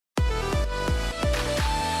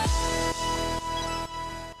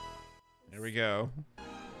we go.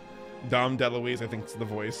 Dom DeLuise, I think, is the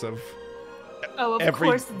voice of Oh, of every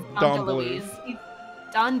course, Don Don DeLuise.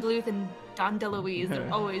 Don Bluth and Don DeLuise,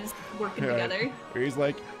 they're always working together. Where he's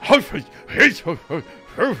like, you know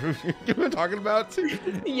what I'm talking about?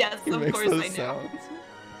 Yes, of course I know.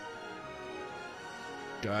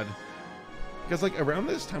 God. Because like around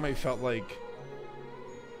this time I felt like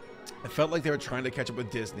they were trying to catch up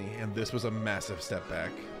with Disney, and this was a massive step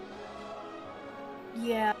back.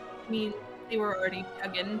 Yeah, I mean, they were already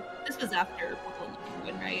chugging. This was after Little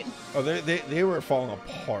Penguin, right? Oh, they were falling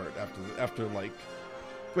apart after like.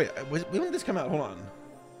 Wait, when did this come out? Hold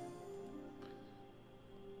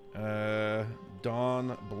on.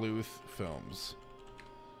 Don Bluth Films.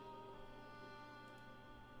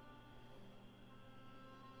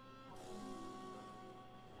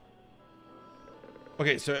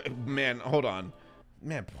 Okay, so man, hold on,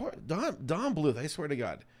 man, poor Don Bluth. I swear to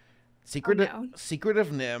God, Secret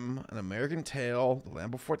of Nim, An American Tail, The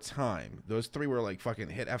Land Before Time. Those three were like fucking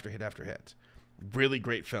hit after hit after hit. Really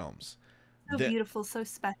great films. So beautiful, so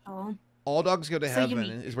special. All Dogs Go to Heaven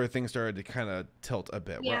is where things started to kind of tilt a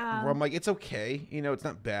bit. Yeah. Where I'm like, it's okay, you know, it's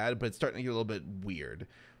not bad, but it's starting to get a little bit weird.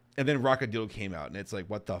 And then Rockadoodle came out, and it's like,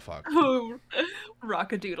 what the fuck? Oh,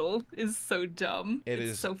 Rockadoodle is so dumb.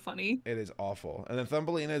 It's so funny. It is awful. And then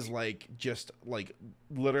Thumbelina is like just like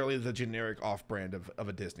literally the generic off-brand of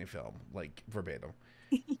a Disney film, like verbatim.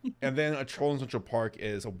 And then A Troll in Central Park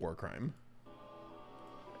is a war crime.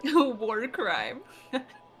 War crime.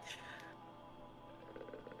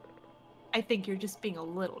 I think you're just being a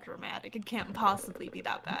little dramatic. It can't possibly be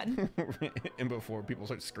that bad. And before people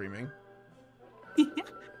start screaming.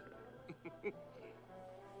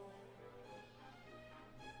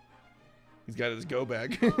 He's got his go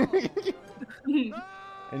bag.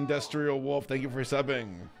 Industrial Wolf, thank you for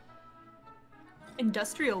subbing.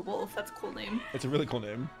 Industrial Wolf, that's a cool name. It's a really cool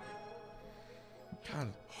name.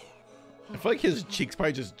 God. I feel like his cheeks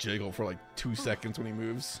probably just jiggle for like 2 seconds when he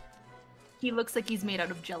moves. He looks like he's made out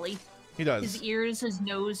of jelly. He does. His ears, his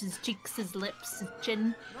nose, his cheeks, his lips, his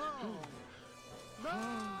chin.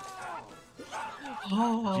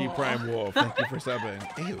 Oh. G Prime Wolf, thank you for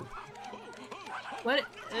subbing. Ew. What?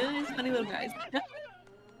 These funny little guys.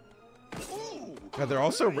 God, they're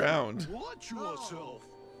also round. Watch yourself.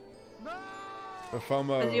 The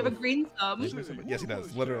FOMO. Does he have a green thumb? Yes, he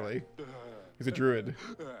does. Literally. He's a druid.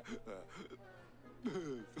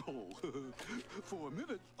 For a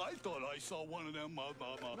minute, I thought I saw one of them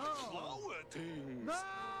flower things.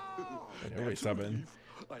 Everybody subbing.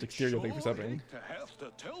 Exterior, thank you for subbing. To have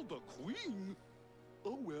to tell the queen.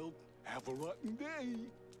 Oh well, have a rotten day.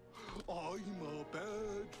 I'm a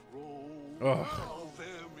bad troll. Oh. A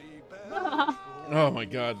very bad troll. Oh my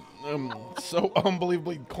God. So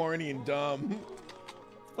unbelievably corny and dumb.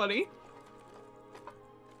 Funny.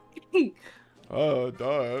 Oh,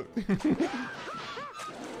 duh.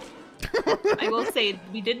 I will say,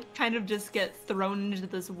 we did kind of just get thrown into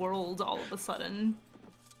this world all of a sudden.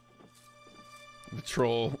 The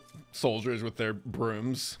troll soldiers with their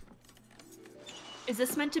brooms. Is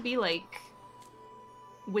this meant to be like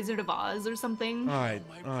Wizard of Oz or something? I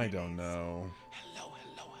don't know. Hello.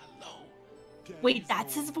 Wait,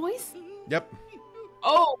 that's his voice? Yep.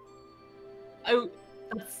 Oh!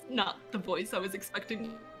 That's not the voice I was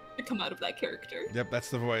expecting to come out of that character. Yep,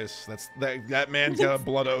 that's the voice. That man's got a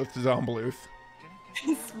blood oath to Don Bluth.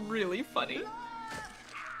 It's really funny.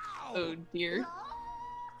 Oh dear.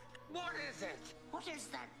 What is it? What is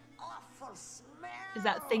that awful smell? Is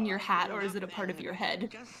that thing your hat or is it a part of your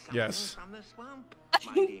head? Yes. From the swamp,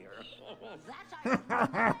 my dear. That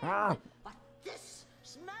I know, but this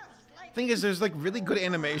smells like... Thing is, there's like really good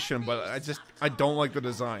animation, but I don't like the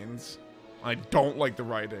designs. I don't like the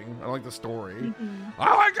writing. I like the story.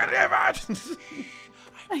 I like it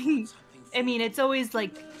even. I mean, it's always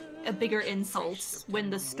like a bigger insult when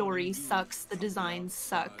the story sucks, the designs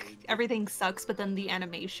suck, everything sucks, but then the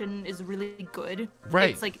animation is really good. Right.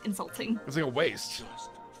 It's like insulting. It's like a waste. Just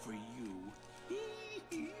for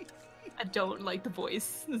you. I don't like the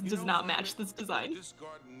voice. This does not match this design. This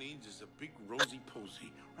garden needs is a big rosy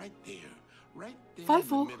posy right there, right there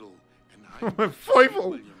Fievel. in the middle. And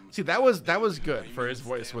Fievel. See, that was good for his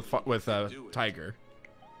voice with Tiger.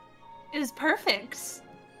 It is perfect.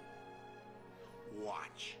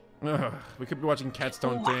 Watch. Ugh, we could be watching Cats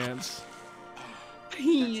Don't Dance.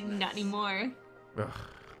 Not anymore. Ugh.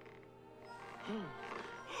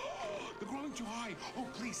 They're growing too high. Oh,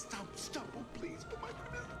 please stop. Oh, please. Oh, my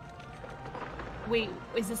goodness. Wait,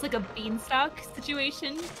 is this like a beanstalk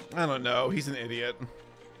situation? I don't know. He's an idiot.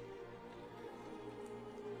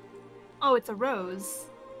 Oh, it's a rose.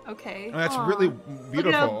 Okay. And that's Aw. really Look at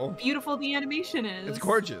beautiful. how beautiful the animation is. It's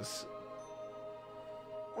gorgeous.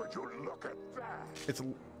 Would you look at that?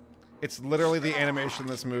 It's literally the animation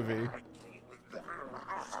in this movie.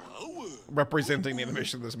 Representing the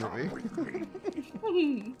animation in this movie.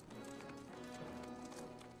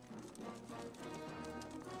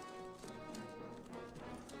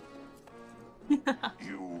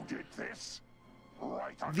 You did this?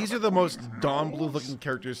 Right under These are the most Don Bluth looking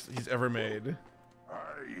characters he's ever made. I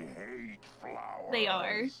hate flowers. They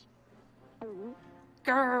are.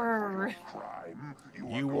 Grrr. Crime.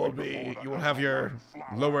 You will have your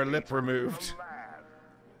lower lip removed.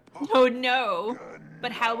 Oh no.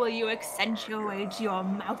 But how will you accentuate your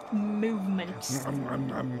mouth movements?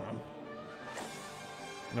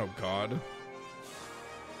 Oh God.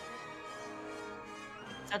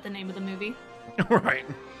 Is that the name of the movie? Right.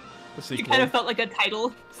 The It sequel. kind of felt like a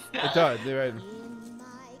title. It does. Right.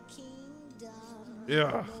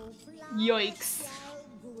 Yeah. Yikes.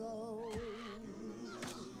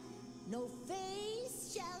 No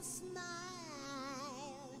face shall smile,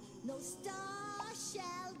 no star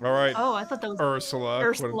shall All right. Oh, I thought that was Ursula. quote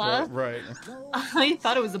Ursula? unquote. Right. I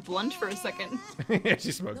thought it was a blunt for a second. Yeah,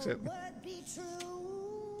 she smokes it. word be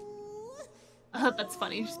true. That's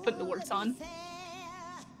funny. Just putting the words on. Fair,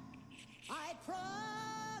 I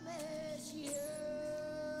promise you.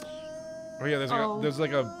 Oh yeah, there's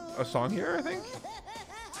like a song here, I think.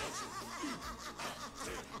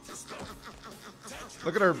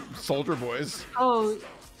 Look at her soldier boys. Oh,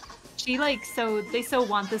 she like they so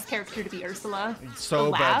want this character to be Ursula. So The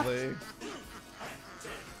laugh? badly.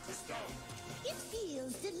 It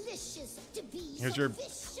feels delicious to be Here's so your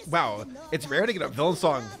vicious. wow. It's rare to get a villain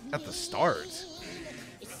song at the start.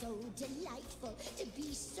 It's so delightful to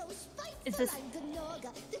be so spiteful. Is this- I'm Ganoga,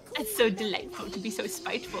 the It's so delightful to be so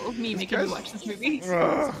spiteful. Me making me guys- watch this movie.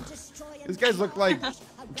 Ugh. destroyer. These guys look like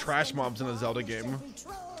trash mobs in a Zelda game. Every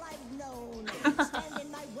troll I've known. Stand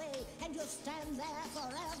in my way, and you'll stand there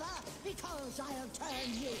forever, because I'll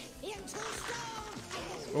turn you into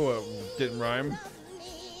stone. Oh, it didn't rhyme.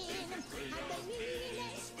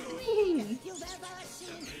 You've ever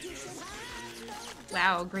seen. You should have known.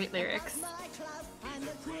 Wow, great lyrics. My cloud, I'm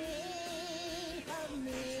the queen of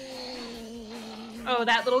mean. Oh,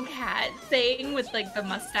 that little cat thing with like the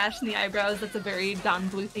mustache and the eyebrows. That's a very Don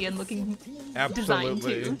Bluthian looking design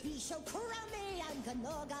Absolutely. too. Be so crummy, I'm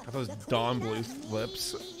Ganoga, Got those the Don queen Bluth of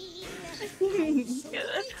lips. mean.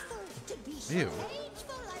 Good. To be so Ew.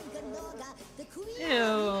 rageful, I'm Ganoga, the queen Ew.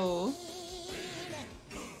 of mean.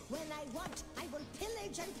 When I want, I will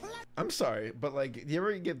pillage and plunder. I'm sorry, but like, do you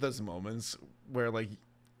ever get those moments where like,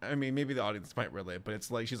 I mean, maybe the audience might relate, but it's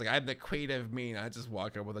like she's like, "I'm the queen of mean." I just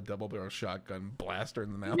walk up with a double-barrel shotgun, blast her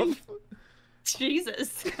in the mouth.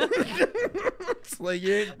 Jesus. It's like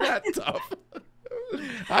you ain't that tough.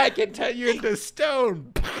 I can turn you into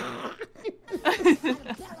stone.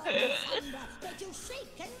 That you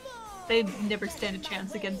shake and moan. They never stand a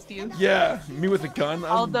chance against you. Yeah, me with a gun.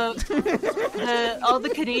 All I'm- all the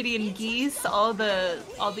Canadian geese, all the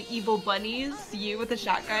evil bunnies, you with a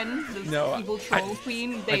shotgun, this No, evil troll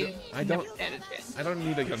queen, they I never don't- stand a chance. I don't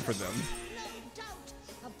need a gun for them.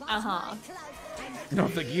 Uh-huh. No,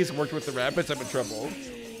 if the geese worked with the rabbits, I'm in trouble.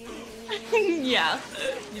 Yeah,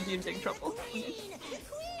 you'd be in big trouble.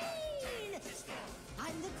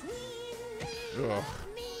 I'm the queen. Ugh.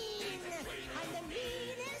 Mean. I'm the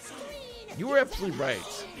meanest queen. You were absolutely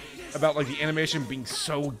right about like the animation being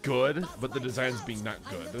so good, but the designs being not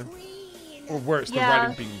good, or worse, Yeah, the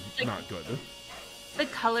writing being like- not good. The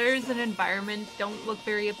colors and environment don't look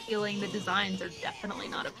very appealing. The designs are definitely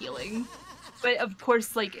not appealing. But of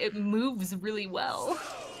course, like, it moves really well.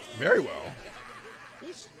 Very well.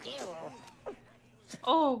 Be still.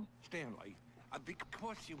 Oh, Stanley,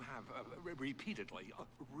 because you have repeatedly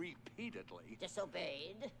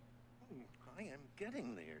Disobeyed. I am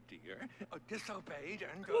getting there, dear. Disobeyed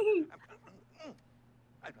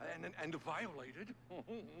and violated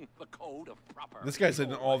the code of proper. This guy's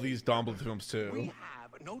in all these Don Bluth films We too.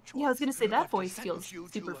 have no choice. yeah, I was gonna say but that to voice sentence feels you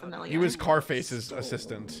super to, familiar. He was Carface's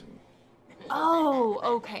assistant. Oh,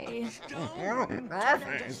 okay. Turn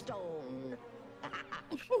into stone.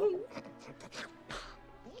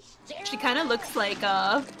 She kind of looks like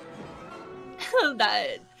that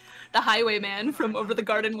the highwayman from Over the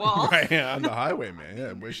Garden Wall. Right, yeah, I'm the highwayman.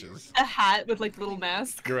 Yeah, wishes. A hat with like little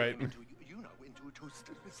mask. You're right. into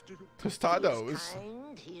Tostados.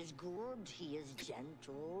 Kind, he is good, he is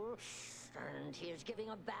gentle, and he is giving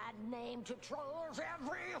a bad name to trolls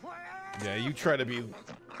everywhere. Yeah, you try to be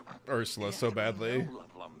Ursula so badly.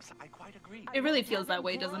 Lumps. I quite agree. It really feels that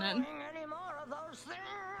way, doesn't it? Any more of those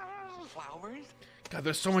things? Flowers? God,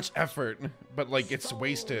 there's so much effort, but like it's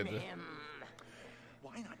wasted. Him.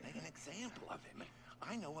 Why not make an example of him?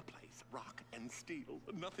 I know a place, rock and stand still.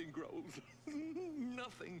 Nothing grows.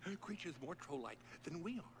 Nothing. Creatures more troll-like than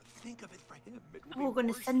we are. Think of it for him. It will We're be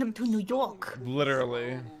gonna worse send him than to New York. stone.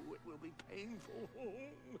 Literally. Oh, it will be painful.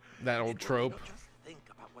 That old It will be- trope. Just think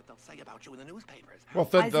about what they'll say about you in the newspapers. Well,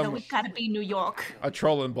 I know it's gotta be New York. a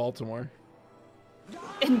troll in Baltimore.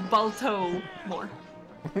 In Baltimore.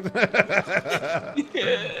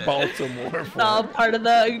 Baltimore. It's all part of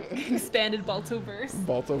the expanded Baltoverse.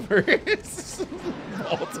 Baltoverse.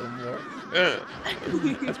 Baltimore.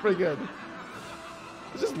 That's pretty good.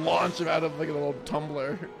 Just launch him out of like a little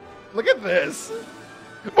tumbler. Look at this.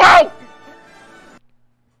 Wow!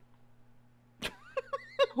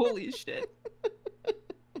 Holy shit.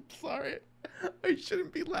 Sorry. I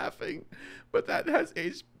shouldn't be laughing, but that has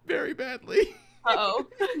aged very badly. Uh-oh.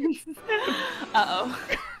 Uh-oh.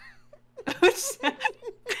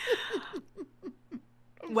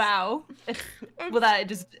 Wow. Well, that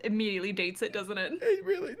just immediately dates it, doesn't it? It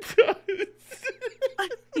really does.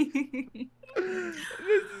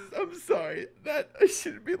 I'm sorry. That I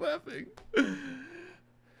shouldn't be laughing.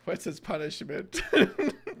 What's his punishment?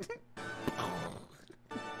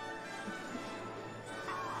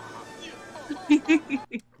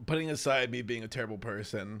 Putting aside me being a terrible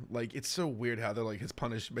person, like, it's so weird how they're like, his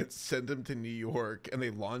punishment, send him to New York, and they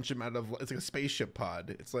launch him out of, it's like a spaceship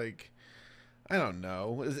pod. It's like, I don't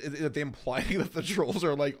know. Is they implying that the trolls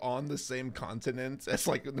are like on the same continent as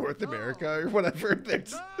like North America or whatever?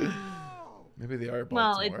 Maybe they are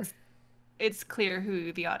Baltimore. Well, it's clear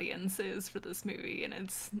who the audience is for this movie, and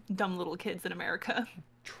it's dumb little kids in America.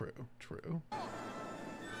 True, true.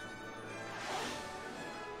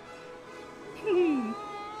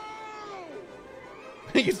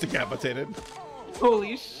 He gets decapitated.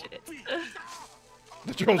 Holy shit.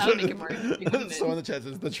 The trolls That would make it more are. interesting, wouldn't So it? in the chat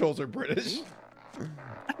says the trolls are British.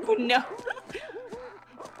 Oh no.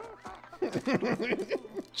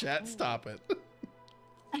 Chat, stop it.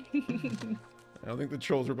 I don't think the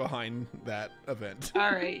trolls were behind that event.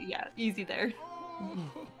 Alright, yeah, easy there.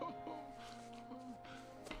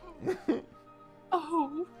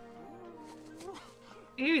 Oh.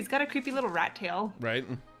 Ew, he's got a creepy little rat tail. Right?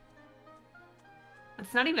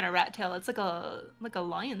 It's not even a rat tail, it's like a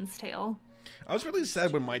lion's tail. I was really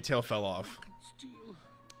sad when my tail fell off.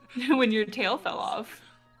 When your tail fell off.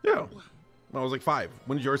 Yeah. I was like 5.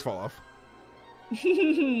 When did yours fall off? What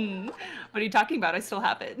are you talking about? I still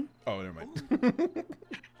have it. Oh, never mind.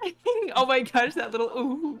 Oh my gosh, that little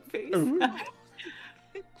ooh face. Ooh.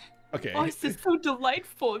 Okay. Oh, this is so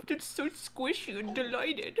delightful. It's so squishy and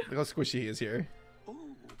delighted. Look how squishy he is here.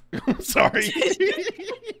 I'm sorry.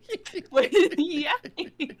 Yeah.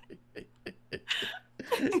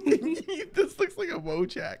 This looks like a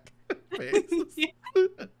Wojak face.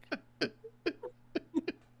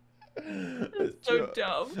 That's so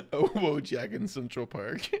dumb. A Wojak in Central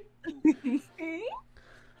Park.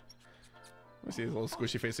 Let's see his little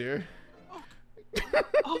squishy face here.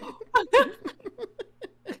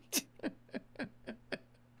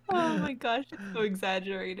 Oh my gosh, it's so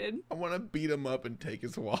exaggerated. I want to beat him up and take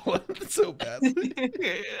his wallet so badly.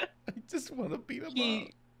 I just want to beat him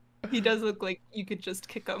up. He does look like you could just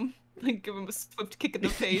kick him. Like, give him a swift kick in the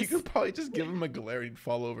You face. could probably just give him a glare and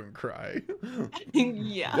fall over and cry.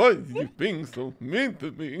 Yeah. Why are you being so mean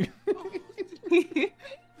to me?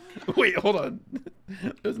 Wait, hold on.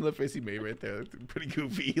 There's another face he made right there. Pretty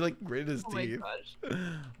goofy. He like gritted his Oh my teeth. gosh.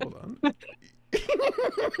 Hold on.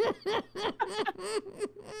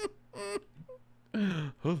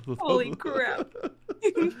 Holy crap.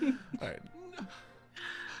 Alright.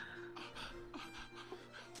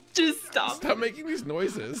 Just stop. Stop making these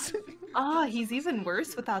noises. Ah, he's even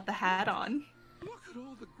worse without the hat on. Look at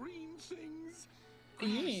all the green things.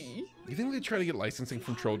 Eee. You think they try to get licensing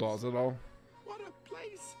from Troll Dolls at all? What a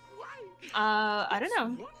place. Why? I don't know.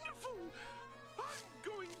 Wonderful. I'm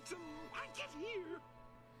going to like it here.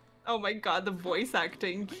 Oh my god, the voice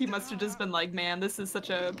acting. He must have just been like, man, this is such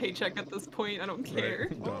a paycheck at this point. I don't care.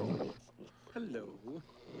 Right. Dumb. Hello.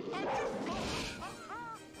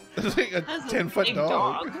 It's like a That's a 10-foot big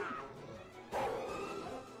dog.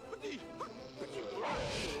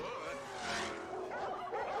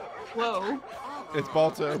 Whoa. It's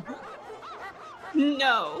Balto.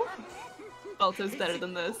 No. Balto's better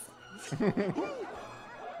than this.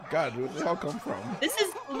 God, where did they all come from? This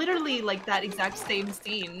is literally like that exact same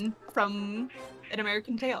scene from An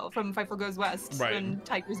American Tail, from Fievel Goes West, Right. when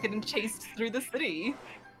Tiger's getting chased through the city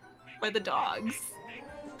by the dogs.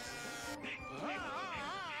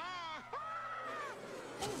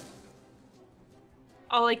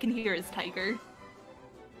 All I can hear is Tiger.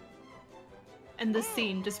 And this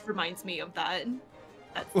scene just reminds me of that.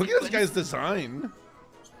 Look at this guy's design.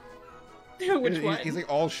 Which He's- one? He's like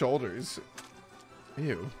all shoulders.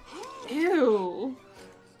 Ew. Ew.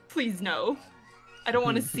 Please no. I don't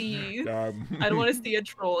want to see. I don't want to see a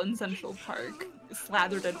troll in Central Park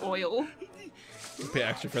slathered in oil. Pay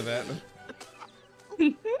extra for that.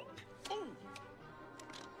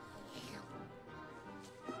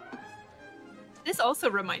 This also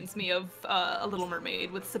reminds me of A Little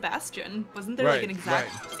Mermaid with Sebastian. Wasn't there like an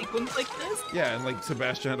exact sequence like this? Yeah, and like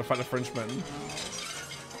Sebastian had to fight a Frenchman.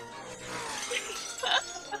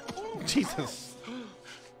 Jesus.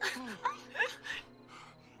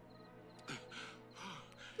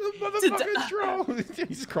 The motherfucking troll.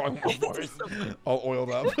 He's crawling all boys, all oiled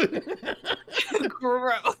up.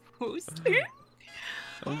 Gross.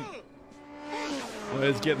 Well,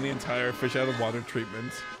 it's getting the entire fish out of water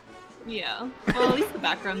treatment. Yeah. Well, at least the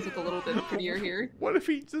backgrounds look a little bit prettier here. What if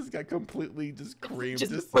he just got completely just creamed?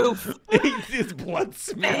 Just poof. His blood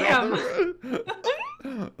smeared on the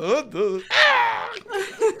road.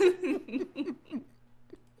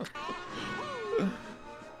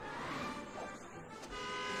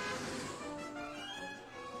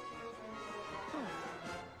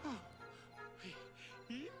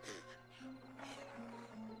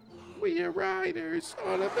 We are riders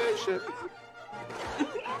on a mission.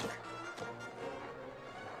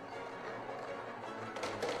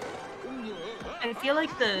 I feel like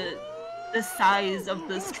the size of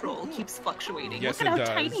this troll keeps fluctuating. Yes, Look at how it does.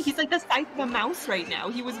 tiny. He's like the size of a mouse right now.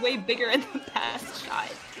 He was way bigger in the past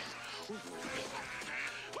shot.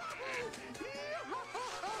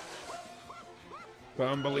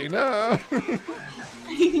 Thumbelina.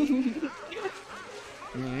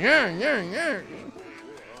 Yeah.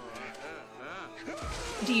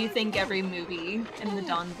 Do you think every movie in the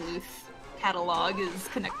Don Bluth catalog is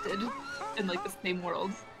connected in like the same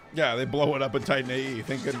world? Yeah, they blow it up in Titan AE.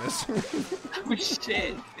 Thank goodness. Oh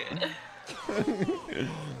shit.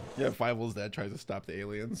 Yeah, Fievel's dad tries to stop the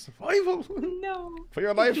aliens. Fievel! No. For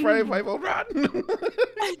your life, Fievel, run!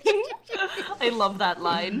 I love that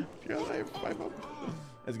line. For your life, Fievel.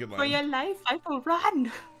 That's a good line. For your life, I will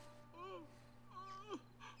run.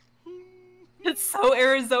 It's so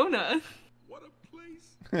Arizona. What a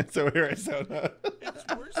place. So Arizona. It's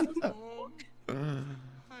worse than home.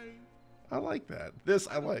 I like that. This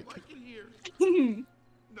I like. Like it here.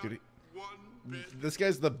 Not Dude, one bit. this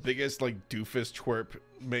guy's the biggest like doofus twerp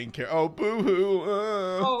main character. Oh, boo-hoo!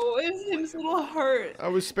 Oh, his little heart. I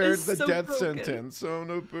was spared is the so death broken. sentence. Oh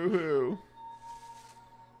no, boo-hoo!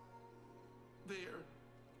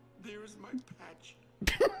 There's my patch.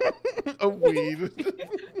 A weed.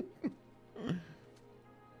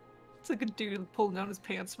 It's like a dude pulling down his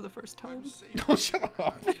pants for the first time. Oh, shut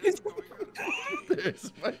up.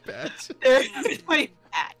 There's my patch. There's my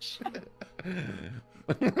patch.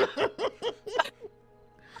 Look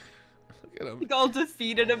at him. Like all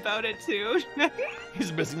defeated about it too.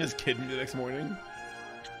 He's missing his kidney the next morning.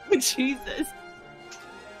 Jesus.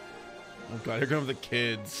 Oh god, here come the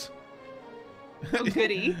kids. Oh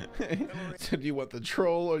goody. So do you want the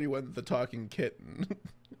troll or do you want the talking kitten?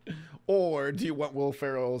 Or do you want Will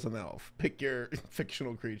Ferrell as an elf? Pick your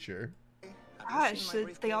fictional creature. Gosh,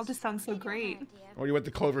 they all just sound so great. Or do you want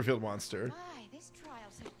the Cloverfield monster? My, this trial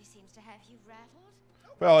certainly seems to have you rattled.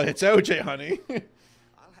 Well, it's OJ, honey.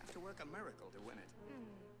 I'll have to work a miracle to win it.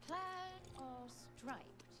 Plaid or stripe?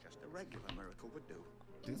 Just a regular miracle would do.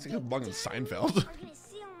 It's like a bung in Seinfeld. Are gonna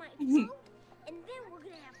seal my throat, and then we're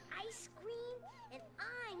gonna have ice cream, and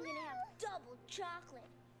I'm gonna have double chocolate.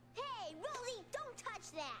 Hey, Rosie, don't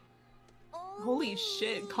touch that. Holy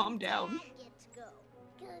shit, calm down. Dad gets to go.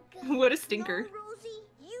 What a stinker. No, Rosie,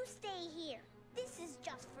 you stay here. This is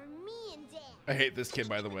just for me and Dad. I hate this kid,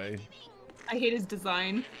 by the way. I hate his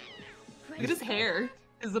design. Look at his hair.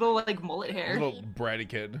 His little like mullet hair. Little bratty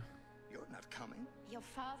kid. You're not coming. Your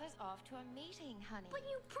father's off to a meeting, honey. But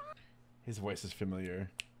you promised. His voice is familiar.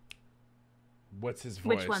 What's his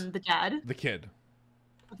voice? Which one? The dad? The kid.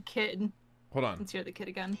 The kid. Hold on. Let's hear the kid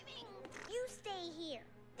again. You stay here.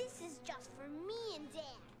 This is just for me and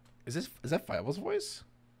Dad. Is that Fievel's voice?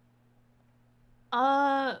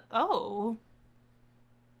 Oh.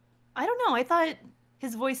 I don't know. I thought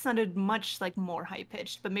his voice sounded much like more high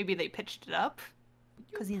pitched, but maybe they pitched it up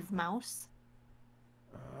because he's mouse.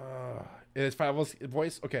 It is Fievel's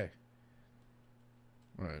voice? Okay.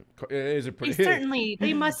 Alright. It is a pretty...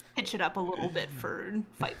 They must pitch it up a little bit for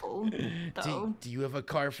Fievel, though. Do you have a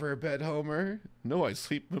car for a bed, Homer? No, I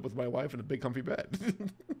sleep with my wife in a big comfy bed.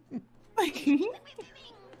 Ready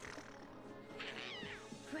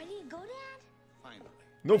to go, Dad? Finally.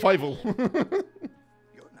 No Fievel.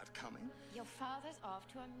 You're not coming. Your father's off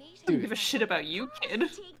to a meeting. I don't give a shit about you, kid.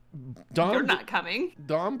 Don, You're not coming.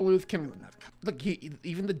 Don Bluth can look.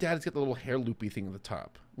 Even the dad's got the little hair loopy thing at the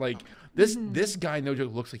top. Like this guy, no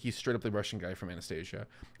joke, looks like he's straight up the Russian guy from Anastasia.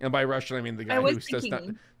 And by Russian, I mean the guy who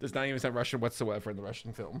does not even sound Russian whatsoever in the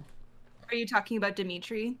Russian film. Are you talking about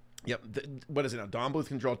Dimitri? Yep. What is it now? Don Bluth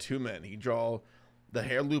can draw two men. He can draw the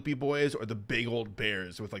hair loopy boys or the big old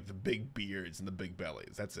bears with like the big beards and the big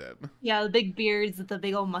bellies. That's it. Yeah, the big beards with the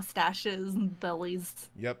big old mustaches and bellies.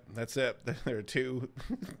 Yep, that's it. There are two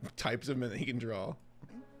types of men that he can draw.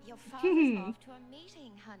 Your father's off to a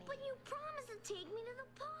meeting, honey. But you promised to take me to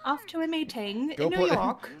the park. Off to a meeting in New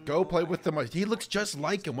York. Go play with the mice. He looks just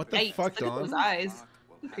like him. What the Yikes, fuck, look at Don? those eyes.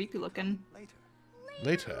 Creepy looking.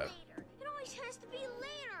 Later. It always has to be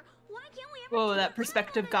later. Why can't we ever Whoa, that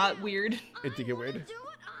perspective got weird. It did get weird. do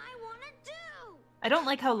what I want to do? I don't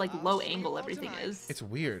like how like low angle everything is. It's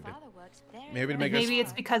weird. Father works very Maybe to Like, make us maybe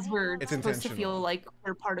it's because we're It's supposed to intentional. feel like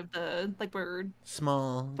we're part of the we're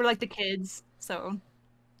small. like the kids. So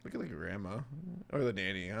Look at the grandma or the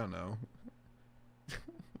nanny. I don't know.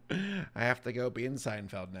 I have to go be in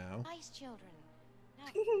Seinfeld now. nice children. Now,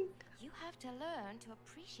 you have to learn to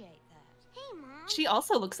appreciate that. Hey, Mom. she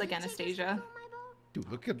also looks like can you take us Anastasia. on my boat?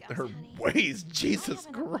 Dude, look at Yes, her honey. waist. I Jesus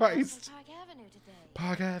haven't arrived Christ. from Park Avenue today,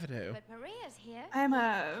 Park Avenue. but Maria's here. I'm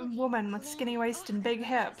a woman with skinny waist and big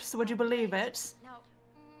hips. Would you believe it? Now,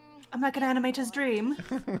 I'm like an animator's dream.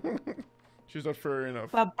 She's not furry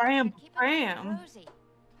enough. But bam, keep it bam. rosy.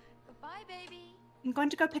 Goodbye, baby. I'm going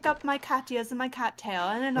to go pick up my cat ears and my cat tail,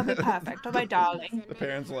 and then it'll be perfect. Oh, my darling. The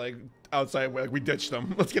parents are like outside, like we ditched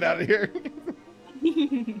them. Let's get out of here.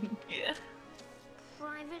 Yeah.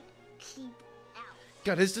 Private, keep out.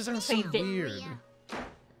 God, his design's so Favorite. weird.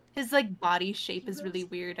 His like body shape is really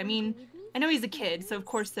weird. I mean, I know he's a kid, so of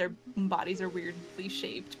course their bodies are weirdly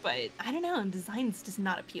shaped, but I don't know, design's just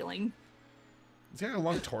not appealing. He's got a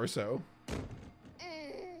long torso.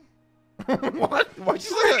 What? Why'd you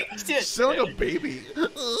say that? She sounded like a baby.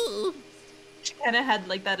 She kind of had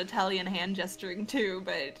like that Italian hand gesturing too,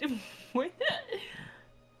 but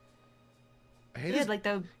I hate he his, had like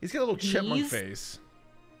the he's got a little chipmunk knees. face.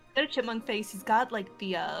 got a chipmunk face. He's got like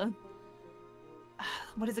the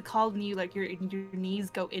what is it called when you like your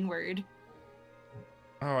knees go inward?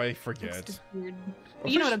 Oh, I It's forget. just weird.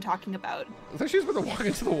 But you know what I'm talking about. I thought she was about to walk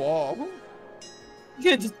into the wall.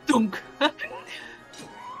 Yeah, just dunk.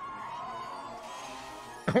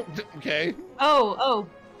 Okay. Oh,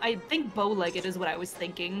 I think bow-legged is what I was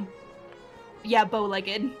thinking. Yeah,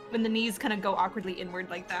 bow-legged. When the knees kind of go awkwardly inward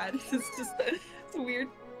like that. It's just, it's weird.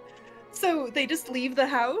 So they just leave the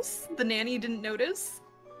house? The nanny didn't notice?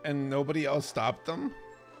 And nobody else stopped them?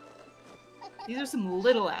 These are some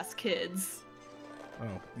little-ass kids.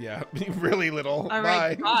 Oh, yeah. Really little. All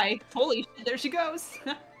right, bye. Holy shit, there she goes.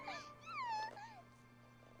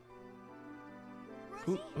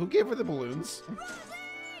 Who gave her the balloons?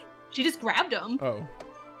 She just grabbed them. Oh.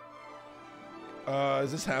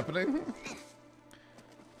 Is this happening?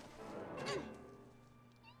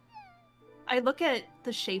 I look at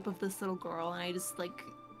the shape of this little girl and I just like,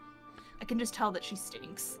 I can just tell that she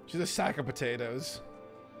stinks. She's a sack of potatoes.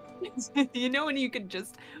 You know when you could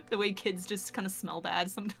just, the way kids just kind of smell bad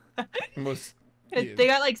sometimes. Most, They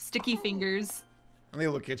got like sticky fingers. and they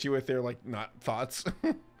look at you with their like not thoughts.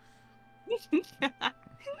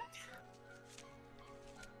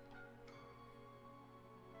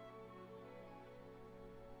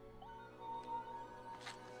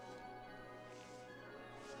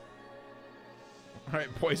 All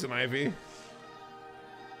right, poison ivy.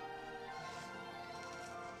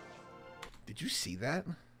 Did you see that?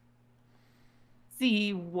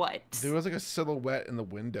 See what? There was like a silhouette in the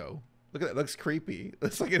window. Look at that. It looks creepy.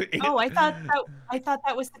 It's like an. Oh, I thought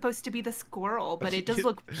that was supposed to be the squirrel, but it does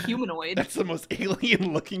look humanoid. That's the most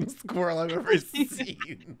alien-looking squirrel I've ever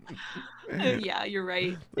seen. Yeah, you're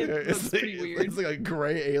right. It looks pretty weird. It's like a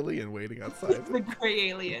gray alien waiting outside. The gray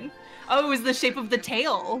alien. Oh, it was the shape of the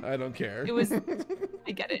tail. I don't care. It was.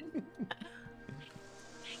 I get it.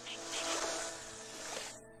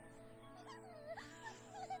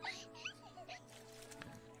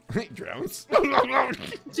 He drowns.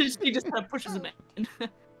 She just kind of pushes him in.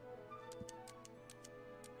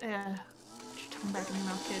 Yeah. Come back in your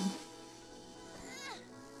mouth, kid.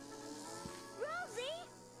 Rosie!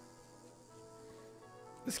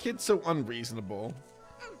 This kid's so unreasonable.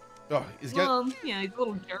 Oh, he's got. Well, yeah, he's a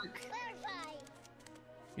little jerk.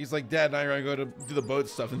 He's like, Dad and I are gonna go to do the boat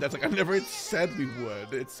stuff, and Dad's like, I never said we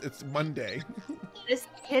would. It's Monday. This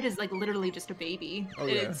kid is like literally just a baby. Oh,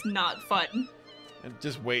 yeah. It's not fun. And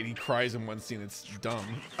just wait, he cries in one scene. It's dumb.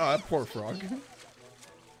 Oh, that poor frog.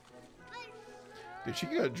 Dude, she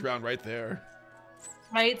could have drowned right there.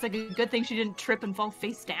 Right? It's like a good thing she didn't trip and fall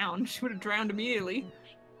face down. She would have drowned immediately.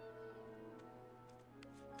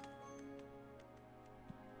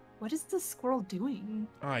 What is the squirrel doing?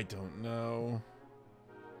 I don't know.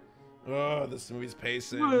 Oh, this movie's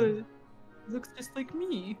pacing. What? Looks just like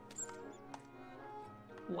me.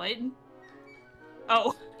 What?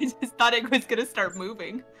 Oh, I just thought it was gonna start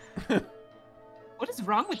moving. What is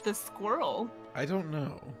wrong with this squirrel? I don't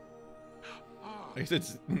know. I guess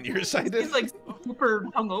it's nearsighted. He's like super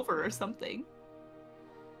hungover or something.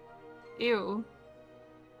 Ew.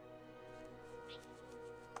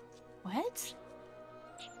 What?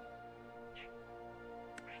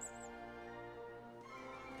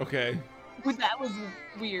 Okay. That was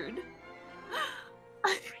weird.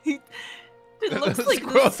 It looks The like the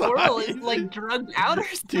squirrel's squirrel high. is like drugged out or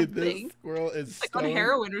something. Dude, this squirrel is like on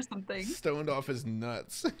heroin or something. stoned off his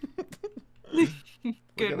nuts.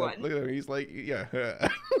 Good one. Look at him. He's like, yeah.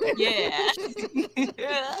 Yeah.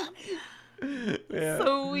 Yeah.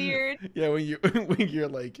 So weird. Yeah, when you're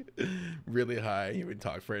like really high, you would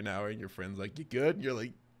talk for an hour, and your friend's like, "You good?" And you're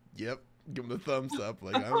like, "Yep." Give him the thumbs up,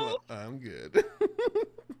 like I'm good.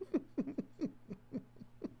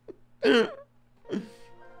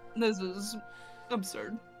 This is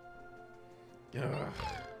absurd. Ugh.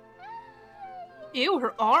 Ew,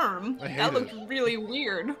 her arm. I hate That looked it. really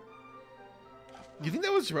weird. You think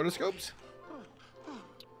that was rotoscopes?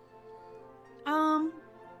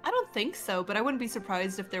 I don't think so, but I wouldn't be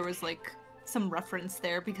surprised if there was like some reference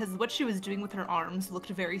there because what she was doing with her arms looked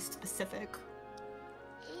very specific.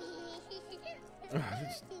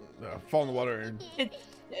 Fall in the water and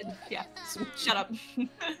Yeah, shut up.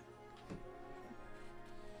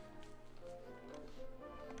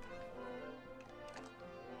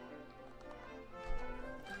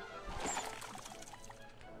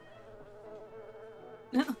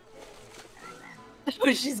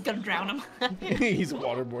 She's gonna drown him. he's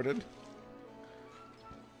waterboarded.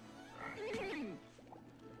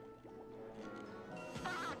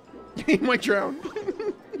 He might drown.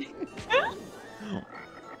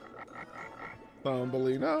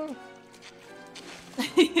 Thumbelina.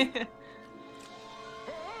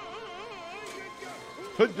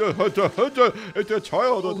 It's a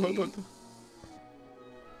child.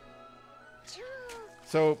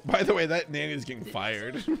 So, by the way, that nanny is getting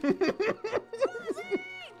fired.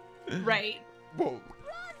 Right. Whoa.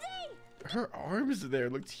 Her arms there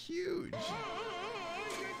looked huge.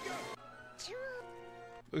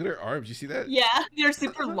 Look at her arms. You see that? Yeah, they're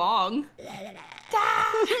super long.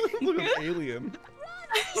 Look at an alien.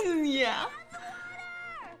 Yeah.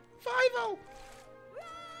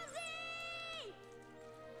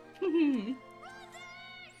 5-0.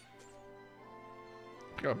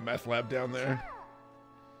 Got a meth lab down there.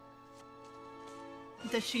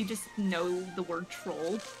 Does she just know the word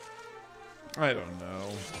troll? I don't know.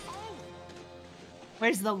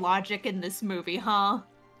 Where's the logic in this movie, huh?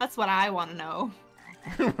 That's what I want to know.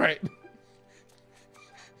 Right.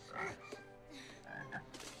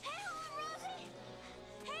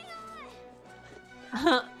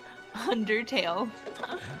 Undertale.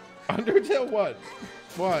 Undertale what?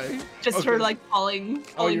 Why? Just Okay. her like falling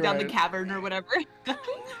you're down right. the cavern or whatever.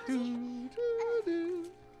 Good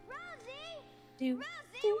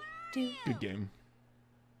game.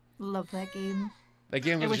 Love that game. That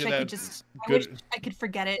game was I wish shit I that could just good. I could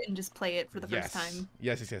forget it and just play it for the Yes. first time.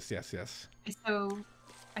 Yes.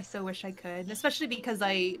 I so wish I could, especially because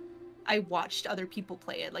I watched other people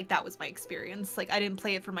play it. Like that was my experience. Like I didn't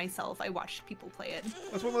play it for myself. I watched people play it.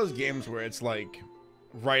 That's one of those games where it's like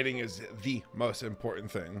writing is the most important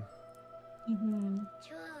thing. Mm-hmm.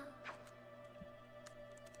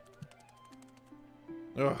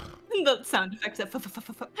 Ugh. The sound effects of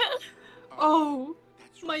oh,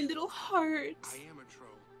 my little heart. I am a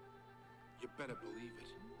troll. You better believe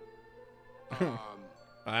it.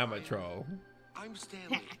 I am a troll. I'm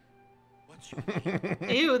Stanley. What's your name?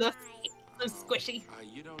 Ew, the so squishy.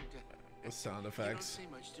 You don't. The sound You don't effects. say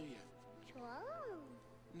much, do you?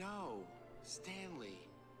 No, Stanley.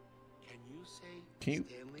 Can you say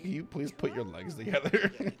Stanley? Can you please put your legs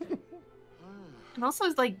together? And also,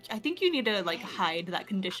 it's like I think you need to like hide that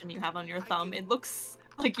condition you have on your thumb. It looks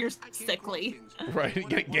like you're sickly. Right,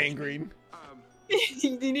 get gangrene.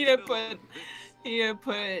 You need to put a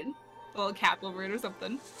little cap over it or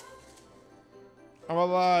something. I'm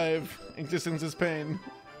alive. Existence is pain.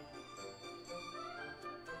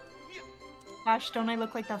 Gosh, don't I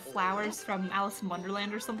look like the flowers from Alice in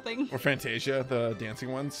Wonderland or something? Or Fantasia, the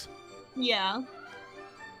dancing ones. Yeah.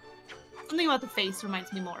 Something about the face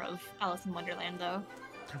reminds me more of Alice in Wonderland, though.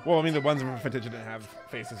 Well, I mean, the ones from Fantasia didn't have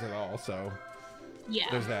faces at all, so Yeah.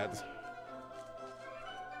 there's that.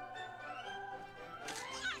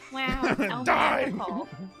 Wow. Oh, Die! wonderful.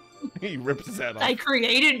 He rips his head off. I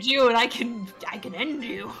created you, and I can end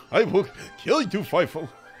you. I will kill you, Fievel.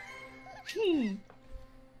 Hmm.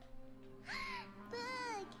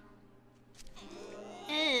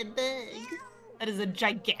 Bug. That is a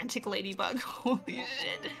gigantic ladybug. Holy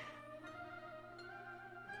shit.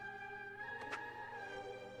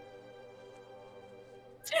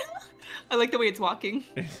 I like the way it's walking.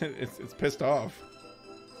 It's pissed off.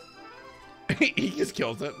 He just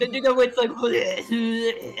kills it. Then you know it's like.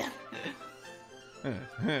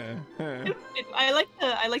 I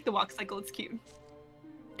like the walk cycle. It's cute.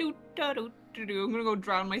 I'm gonna go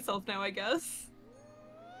drown myself now, I guess.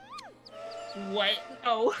 What?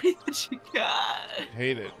 Oh, what you got?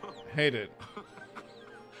 Hate it. Hate it.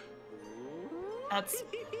 That's.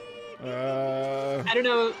 I don't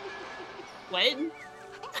know. What?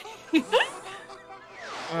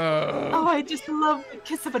 Oh, I just love the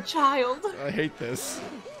kiss of a child. I hate this.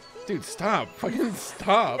 Dude, stop. Fucking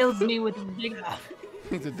stop. Fills me with vigor.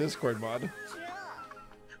 It's a Discord mod.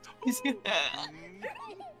 This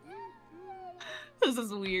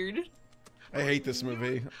is weird. I hate this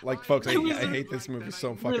movie. Like, folks, I hate this movie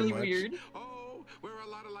so fucking really much. Weird. Oh, we're a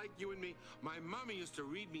lot alike, you and me. My mommy used to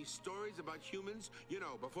read me stories about humans, you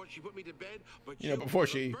know, before she put me to bed. But you know, before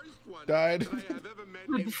she died.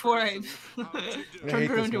 Before I turned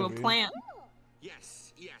her into a plant.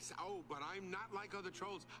 Yes, yes. Oh, but I'm not like other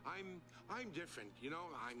trolls. I'm different, you know.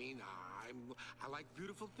 I mean, I like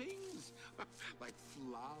beautiful things, like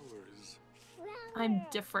flowers. I'm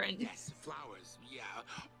different. Yes, flowers. Yeah.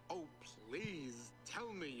 Oh, please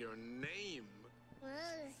tell me your name.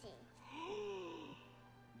 Rosie.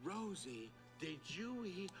 Rosie, did you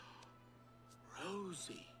hear?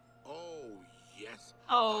 Rosie. Oh, yes.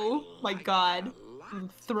 Oh my God.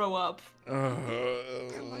 Throw up. I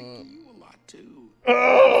like you a lot too.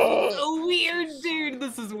 So weird, dude.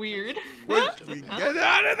 This is weird. Get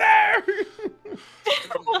out of there!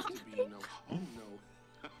 Oh no.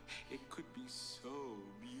 It could be so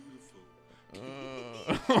beautiful.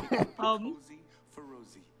 Cozy for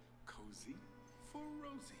Rosie. Cozy for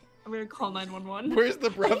Rosie. I'm gonna call 911. Where's the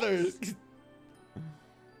brothers?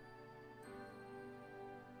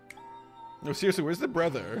 No, seriously, where's the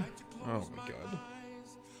brother? Oh my God.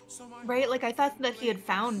 Right, like I thought that he had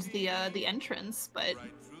found the entrance, but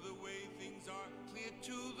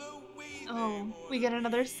oh, we get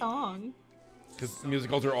another song. Because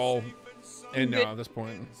musicals are all in now at this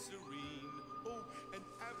point.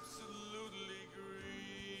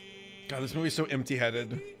 God, this movie's so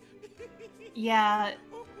empty-headed. Yeah,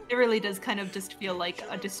 it really does kind of just feel like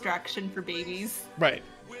a distraction for babies. Right.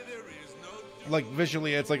 Like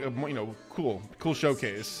visually, it's like a cool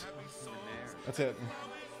showcase. That's it.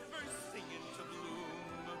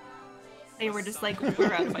 They were just like,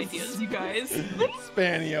 we're out of ideas, you guys.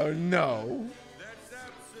 Spanio, no.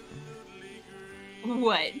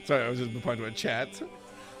 What? Sorry, I was just replying to a chat.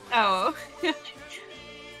 Oh.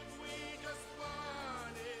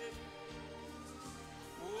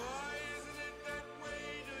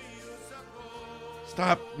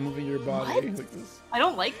 Stop moving your body What? like this. I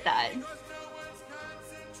don't like that.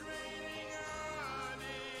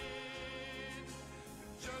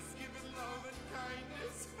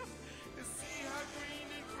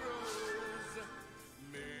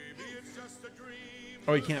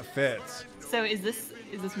 Oh, he can't fit. So is this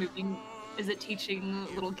movie? Is it teaching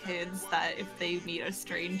little kids that if they meet a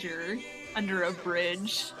stranger under a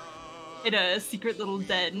bridge in a secret little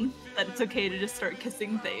den, that it's okay to just start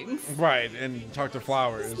kissing things? Right, and talk to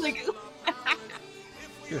flowers. Like,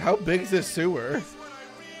 dude, how big is this sewer?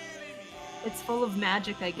 it's full of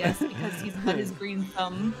magic, I guess, because he's got his green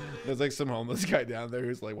thumb. There's like some homeless guy down there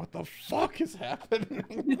who's like, "What the fuck is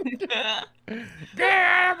happening? Get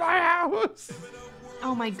out of my house!"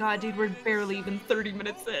 Oh my God, dude, we're barely even 30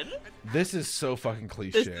 minutes in. This is so fucking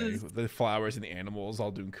cliche. The flowers and the animals all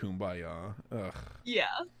doing kumbaya. Ugh. Yeah.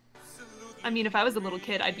 I mean, if I was a little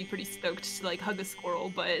kid, I'd be pretty stoked to like hug a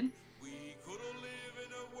squirrel, but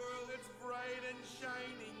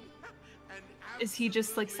is he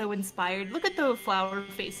just like so inspired? Look at the flower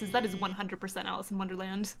faces. That is 100% Alice in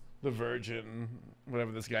Wonderland. The Virgin,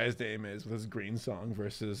 whatever this guy's name is, with his green song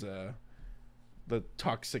versus the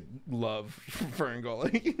toxic love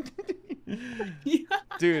Ferngully. Yeah.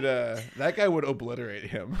 Dude, that guy would obliterate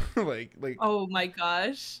him. like. Oh my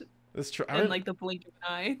gosh. This and like the blink of an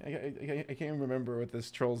eye. I can't even remember what this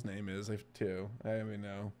troll's name is. Too. I don't even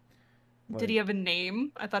know. Did he have a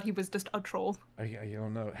name? I thought he was just a troll. I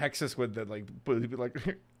don't know. Hexus would then like be like.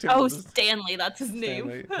 Oh, Stanley, that's his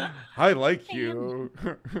name. I like you.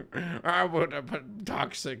 I would have put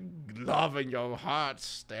toxic love in your heart,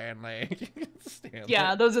 Stanley. Stanley.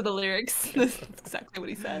 Yeah, those are the lyrics. That's exactly what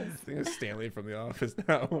he says. I think it's Stanley from The Office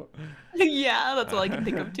now. Yeah, that's all I can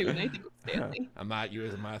think of too when I think of Stanley. I'm not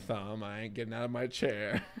using my thumb. I ain't getting out of my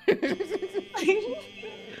chair.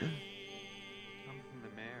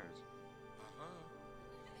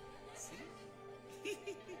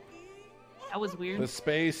 That was weird. The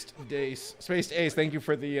Spaced Ace, thank you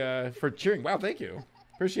for the for cheering. Wow, thank you.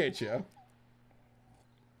 Appreciate you.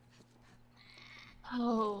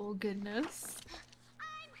 Oh goodness.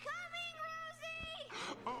 I'm coming,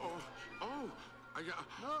 Rosie!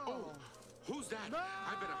 Oh, who's that?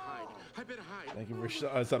 I better hide. Thank you for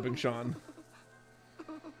subbing, Sean.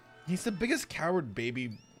 He's the biggest coward,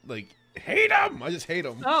 baby. Like, hate him. I just hate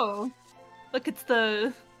him. Oh, look, it's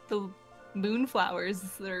the moonflowers.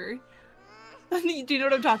 They're. Do you know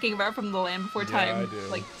what I'm talking about from the Land Before Time? Yeah, I do.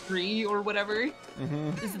 Like 3 or whatever.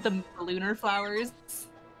 Is it the lunar flowers?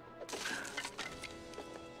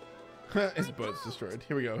 His boat's destroyed.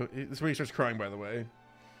 Here we go. This is where he starts crying, by the way.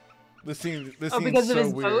 This scene's because so of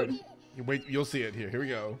his weird. boat? Wait, you'll see it here. Here we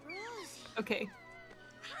go. Rosie, Okay.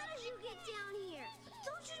 how did you get down here?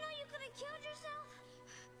 Don't you know you could have killed yourself?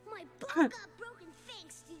 My boat got broken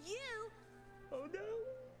thanks to you. Oh no!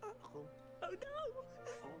 Oh no!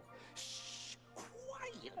 Shh,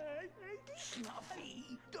 quiet.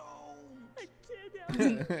 Snuffy, don't. I can't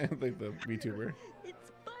help it. Like the VTuber.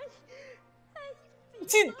 It's fun.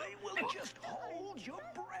 They will just hold your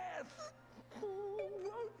breath.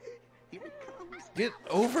 Here it comes. Get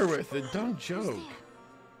over with it. Don't joke.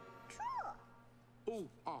 Oh,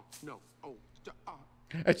 no. Oh,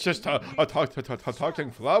 It's just a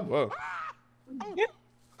talking flower.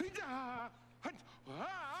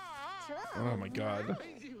 Oh my god.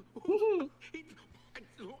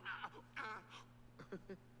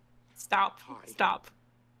 Stop. Hi. Stop.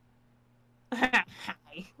 Hi.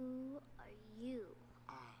 Who are you?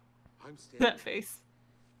 I'm standing. That face.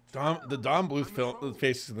 The Don Bluth the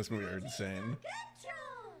faces in this movie are insane.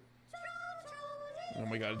 Oh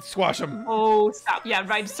my god. Squash him. Oh, stop. Yeah,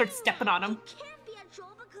 Ryan just starts stepping on him. Can't be a troll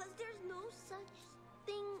because there's no such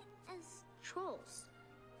thing as trolls.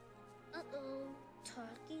 Uh-oh,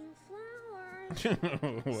 talking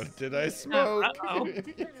flowers. What did I smoke? Uh-oh.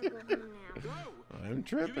 Better go home now. I'm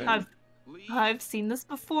tripping. I've seen this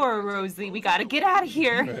before, Rosie. We gotta get out of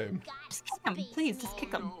here. Okay. Just kick him, please. Just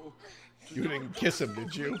kick him. No. You didn't kiss him,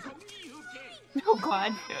 did you? Oh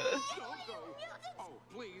God. Oh,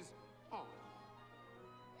 please. Oh,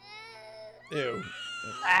 Ew.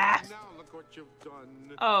 Ah. now look what you've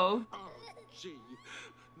done. Oh, Oh, gee.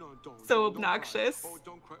 No, don't. So don't cry. obnoxious. Oh,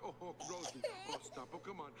 don't cry. Oh, Rosie. Oh, stop. Oh,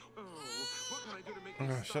 come on. Oh, what can I do to make Oh,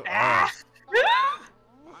 you shut stop? ah.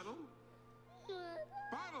 Bottle?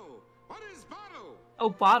 Bottle! What is bottle? Oh,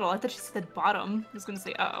 bottle. I thought she said bottom. I was gonna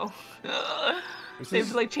say, oh. They have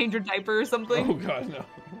to like change her diaper or something. Oh god, no.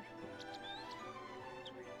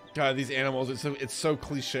 God, these animals, it's so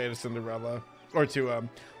cliche to Cinderella. Or to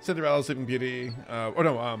Cinderella, Sleeping Beauty,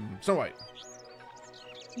 Snow White.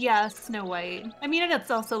 Yeah, Snow White. I mean, and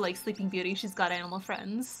it's also like Sleeping Beauty. She's got animal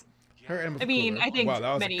friends. Her animals I mean, cooler. I think Wow,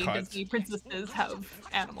 that was many a cut. Disney princesses have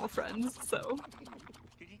animal friends, so.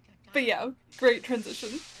 But yeah, great transition.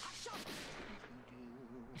 Is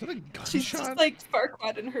that a She's gunshot? just like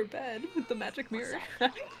Farquaad in her bed with the magic mirror.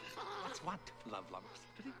 What's what, love lovers?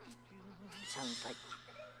 Sounds like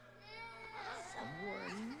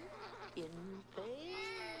someone in pain.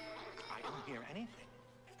 I don't hear anything.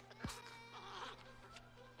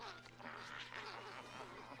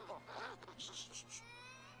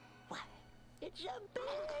 What? It's a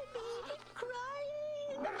baby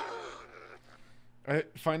crying. I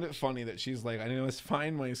find it funny that she's like, I must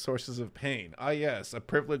find my sources of pain. Ah, yes, a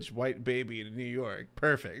privileged white baby in New York.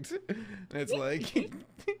 Perfect. And it's like,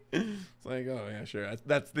 it's like, oh yeah, sure.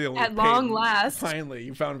 That's the only. At pain. long last. Finally,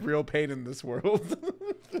 you found real pain in this world.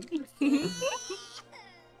 Oh,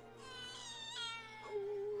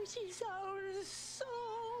 she sounds so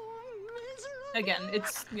miserable. Again,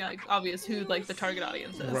 it's like obvious who like the target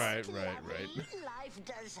audience is. Right. Life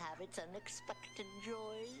does have its unexpected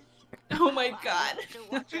joys. Oh my God. To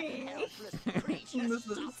watch a helpless creature This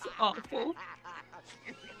is suffer. awful.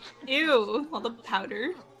 Ew, all the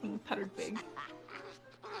powder. Powdered pig.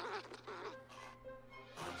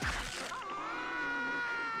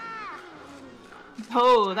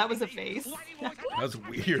 Oh, that was a face. That's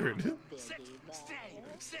weird. Sit, stay,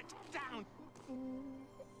 sit down.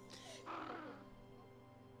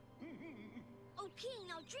 Okay,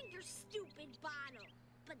 now drink your stupid bottle.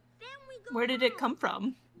 But then we go. Where did it come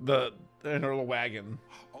from? In her little wagon.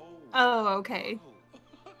 Oh, okay.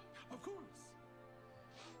 Of course.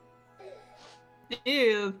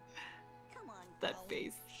 Ew. Come on, That Bo.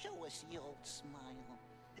 face. Show us the old smile.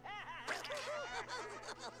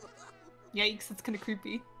 Yikes, it's kind of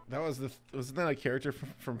creepy. That was wasn't that a character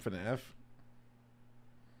from FNAF?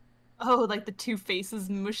 Oh, like the two faces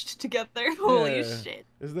mushed together. Holy Yeah. shit.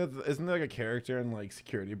 Isn't there like a character in like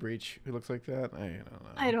Security Breach who looks like that? I don't know.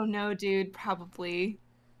 I don't know, dude. Probably.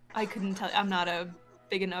 I couldn't tell. I'm not a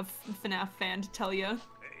big enough FNAF fan to tell you.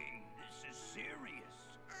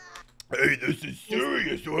 Hey, this is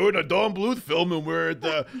serious. We're in a Don Bluth film and we're at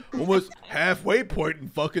the almost halfway point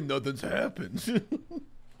and fucking nothing's happened.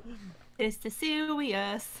 It's the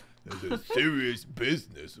serious. This is serious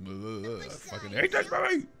business. I fucking hate this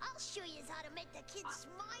movie. I'll show you how to make the kids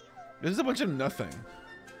smile. This is a bunch of nothing.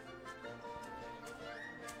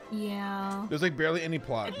 Yeah. There's like barely any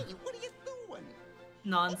plot. Hey, what are you doing?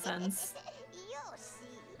 Nonsense. You'll see.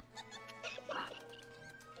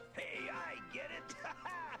 Hey, I get it.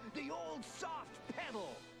 The old soft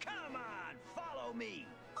pedal. Come on, follow me.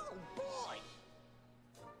 Oh boy.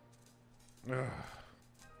 Ugh.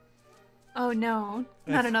 Oh no, not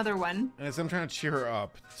That's- another one. And as I'm trying to cheer her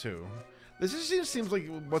up too. This just seems like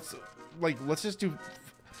let's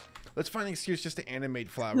find an excuse just to animate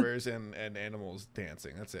flowers and animals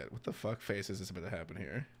dancing. That's it. What the fuck face is this about to happen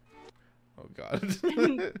here? Oh god.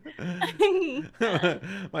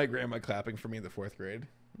 My grandma clapping for me in the 4th grade.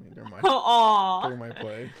 During Aww. my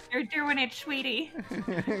play. You're doing it, sweetie.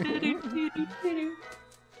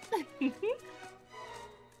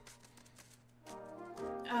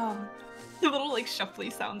 The little like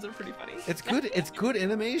shuffly sounds are pretty funny. It's good. It's good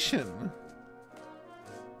animation.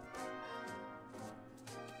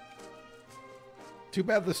 Too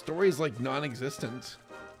bad the story's like non-existent.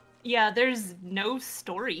 Yeah, there's no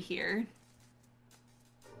story here.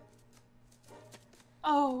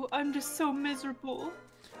 Oh, I'm just so miserable.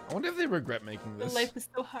 I wonder if they regret making The this. life is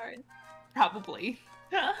so hard. Probably.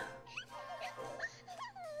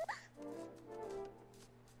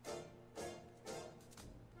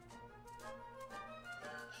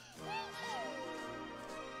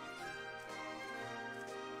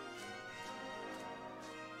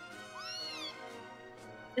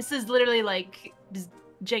 This is literally like just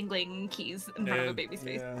jangling keys in front of a baby's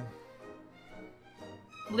face. Yeah.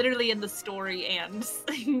 Literally in the story and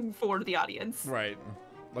for the audience. Right.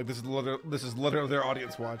 Like this is literally their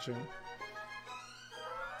audience watching.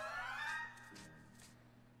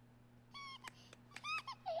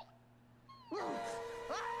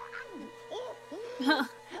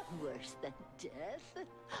 Worse than death?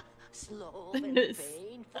 Slow and This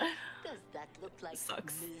painful? Does that look like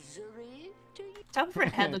sucks. misery to you? Top of her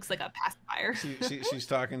head looks like a pacifier. She's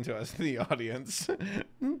talking to us, the audience.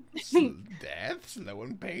 Death, slow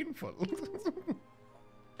and painful.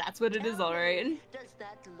 That's what it is, alright. Does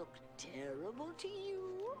that look terrible to you?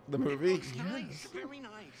 The movie. Looks nice, very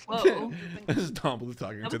nice. Whoa. This is Tom Bluth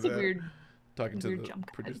talking That to was a the weird. talking to weird the jump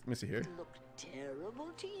cut. producer. Let me see here. Look terrible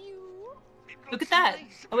to you? Look at that.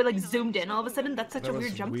 Oh, it like zoomed in all of a sudden. That's such That a was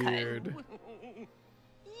weird jump weird.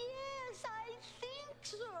 Yes, I think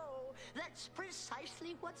so. That's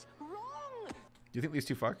precisely what's wrong. Do you think these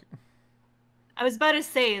two fuck? I was about to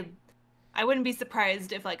say, I wouldn't be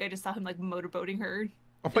surprised if like I just saw him like motorboating her.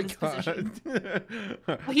 Oh my this god. position.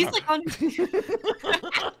 Well, he's like on.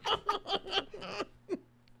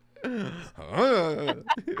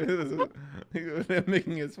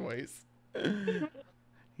 Making his voice.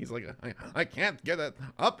 He's like, I can't get it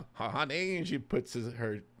up, honey. And she puts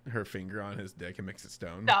her finger on his dick and makes it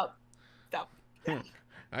stone. Stop. Stop.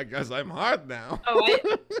 I guess I'm hard now. Oh,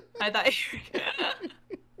 I thought.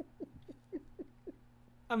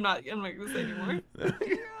 I'm not gonna say anymore.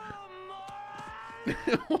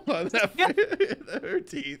 Hold on, her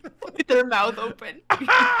teeth. With their mouth open. Oh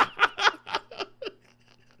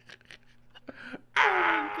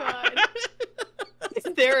my god.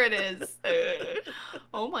 There it is.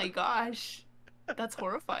 Oh my gosh. That's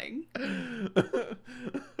horrifying.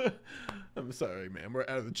 I'm sorry, man. We're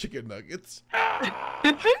out of the chicken nuggets.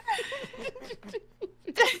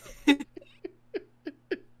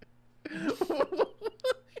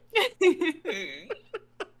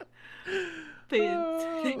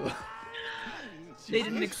 They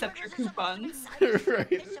didn't accept your coupons. Right.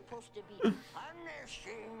 It's supposed to be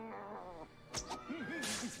punishing.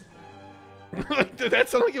 That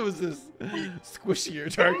sounded like it was this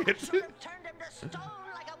squishier target. Should have turned him to stone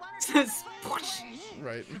like I wanted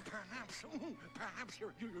Right. Perhaps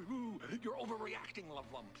you're overreacting, love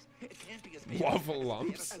lumps. It can't be as big Lava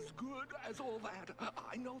lumps. as good as all that.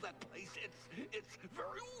 I know that place. It's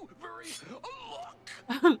very look.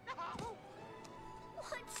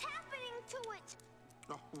 What's happening to it?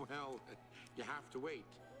 Oh, well, you have to wait.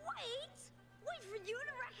 Wait! Wait for you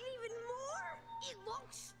to wreck it even more? It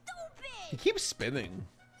looks He stupid! keeps spinning.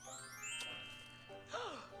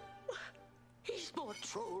 He's more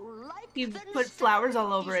troll-like You than put flowers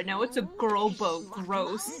all over it. Now it's a girl boat.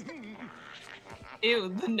 Gross. Ew,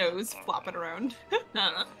 the nose flopping around.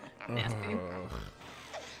 Nasty.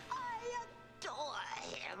 I adore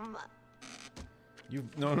him.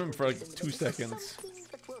 You've known him for like 2 seconds. Something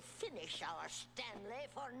that will finish our Stanley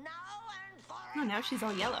for now and forever. Oh, now she's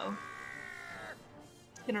all yellow.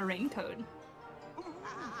 In a raincoat.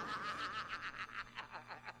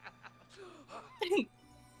 The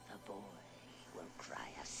boy will cry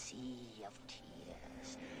a sea of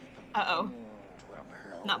tears. Uh-oh. Wind will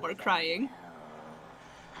blow Not more them crying. down.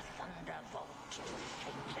 A thunderbolt will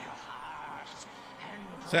shake their hearts and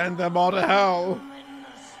Send them all to hell. drown in the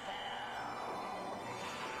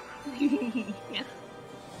spell. Yeah.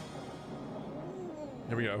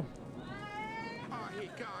 Here we go. Oh, hey,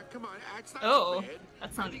 God, come on, it's not Oh, so bad.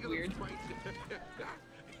 that sounded I think it weird. looks quite-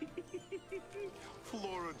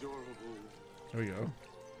 Floor adorable. Here we go.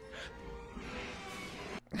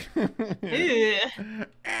 Ew.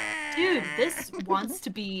 Dude, this wants to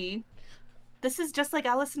be. This is just like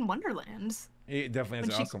Alice in Wonderland. It definitely has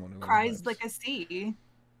When she awesome one. cries like a sea.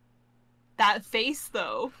 That face,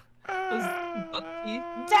 though. Was Bucky.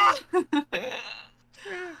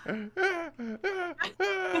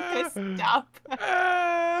 Stop.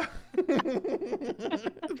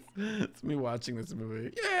 It's me watching this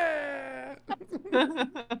movie. Yeah.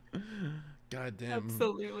 God damn.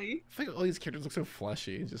 Absolutely. I think all these characters look so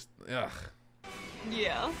fleshy. Just ugh.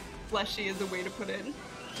 Yeah. Fleshy is a way to put it.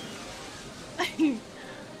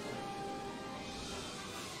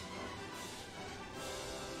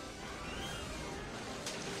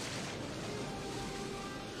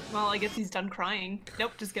 Well, I guess he's done crying.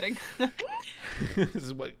 Nope, just kidding. This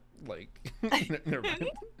is what like never mind.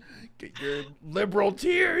 Get your liberal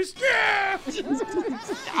tears. Yeah.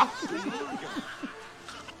 Stop.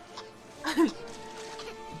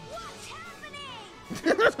 What's happening?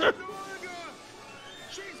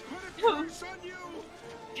 She's put a curse on you.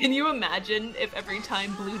 Can you imagine if every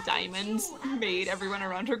time Blue Diamonds made everyone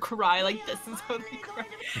around her cry like this is how they cry?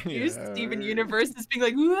 You Yeah. Steven Universe is being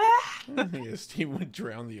like, "Wah!" Yeah, Steve would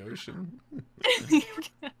drown the ocean.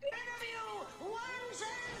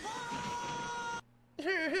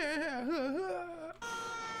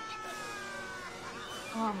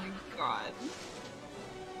 Oh my god.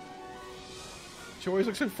 She always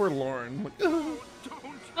looks so forlorn. Like, "Ugh."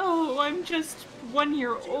 Oh, I'm just 1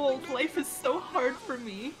 year old. Life is so hard for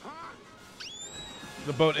me.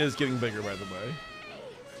 The boat is getting bigger, by the way.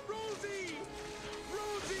 Rosie!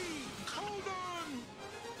 Rosie! Hold on!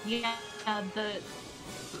 Yeah,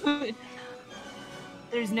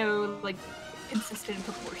 there's no like consistent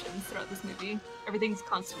proportions throughout this movie. Everything's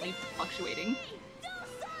constantly fluctuating.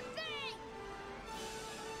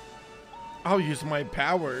 I'll use my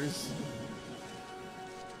powers.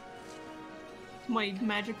 My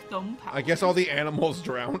magic thumb power. I guess all the animals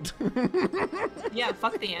drowned. Yeah,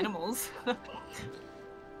 fuck the animals.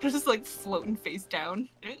 They're just like floating face down.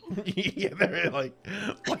 Yeah, they're like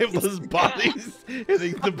lifeless bodies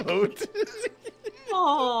hitting the boat.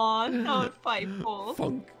 Aw, not Fightful.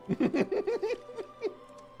 Funk.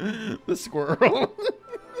 The squirrel.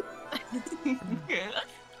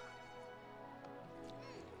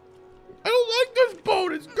 I don't like this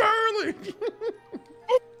boat. It's girly.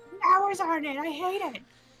 Hours on it. I hate it.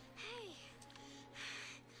 Hey,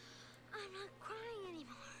 I'm not crying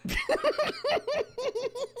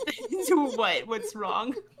anymore. What? What's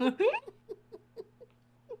wrong?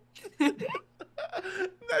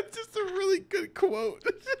 That's just a really good quote.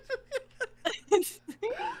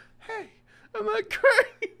 Hey, I'm not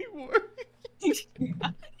crying anymore.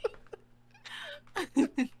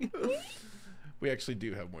 We actually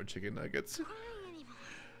do have more chicken nuggets.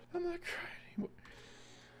 I'm not crying anymore.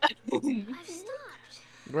 I've stopped.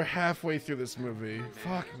 We're halfway through this movie.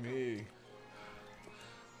 Fuck me.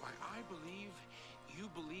 Why, I believe you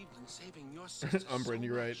believed in saving your sister. Umbrin, so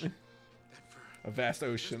you're right. much that for A vast just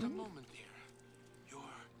a ocean. moment there,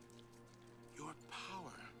 your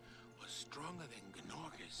power was stronger than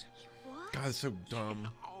Gnorga's. What? God, it's so dumb.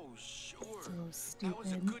 Oh, sure. So That was a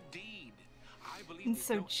stupid. good deed. I believe It's there's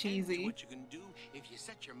so no end to cheesy. what you can do if you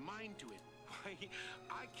set your mind to it.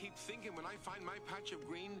 I keep thinking when I find my patch of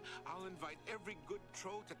green, I'll invite every good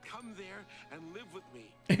troll to come there and live with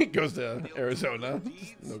me. He goes to Arizona.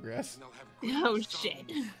 No grass. Oh shit.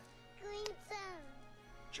 Green thumb.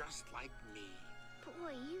 Just like me.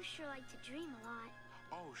 Boy, you sure like to dream a lot.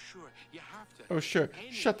 Oh, sure. You have to. Oh, sure.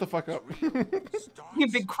 Shut the fuck up.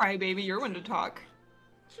 You big crybaby, you're one to talk.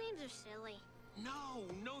 Dreams are silly.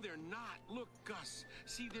 No, they're not. Look, Gus.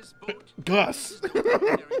 See this boat? Gus.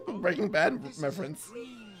 Breaking Bad reference.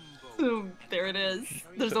 Oh, there it is.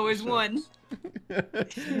 There's always one.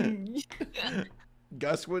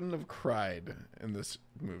 Gus wouldn't have cried in this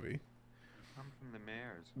movie. I'm from the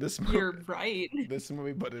mares. This You're right. This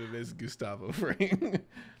movie, but it is Gustavo Fring.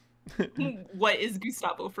 What is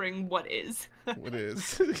Gustavo Fring? What is? What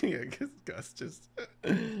is? Yeah, because Gus just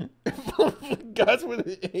Gus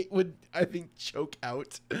would I think choke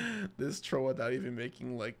out this troll without even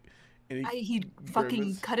making like any. He'd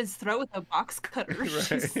fucking cut his throat with a box cutter.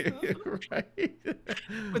 Right, right.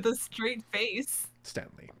 With a straight face.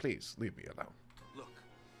 Stanley, please leave me alone.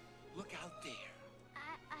 Look out there.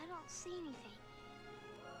 I don't see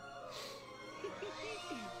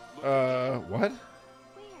anything. What?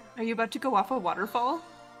 Are you about to go off a waterfall?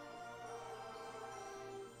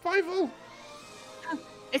 Fievel.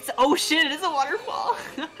 Oh shit, it is a waterfall.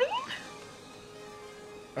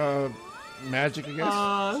 Magic, I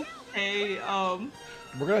guess. Hey,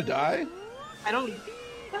 We're gonna die? I don't.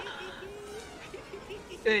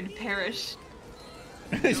 Good, perish.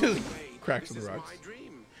 It just cracks in the rocks.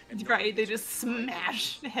 Right, they just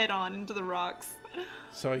smash head on into the rocks.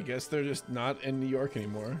 So I guess they're just not in New York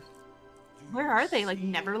anymore. Where are they? Like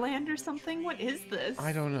Neverland or something? What is this?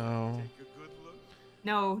 I don't know.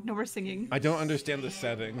 No, we're singing. I don't understand the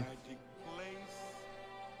setting.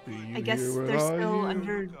 I guess they're still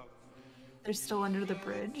under. They're still under the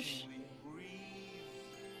bridge.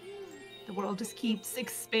 The world just keeps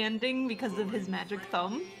expanding because of his magic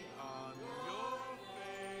thumb.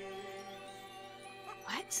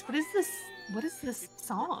 What? What is this? What is this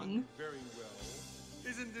song? Very well.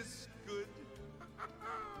 Isn't this good?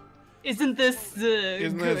 Isn't this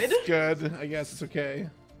Isn't good? this good? I guess it's okay.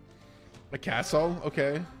 A castle?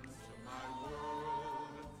 Okay.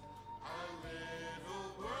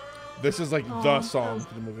 This is like the song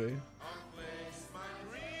for the movie.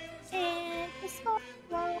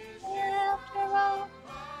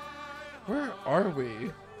 Where are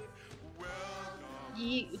we?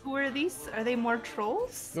 Who are these? Are they more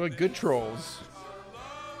trolls? They're like good trolls.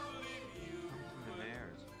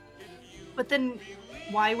 But then,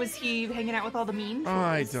 why was he hanging out with all the mean trolls?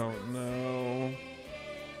 I don't know.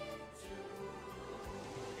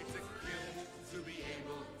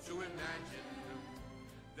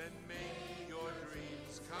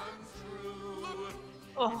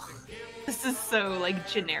 Oh, this is so like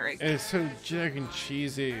generic. It's so generic and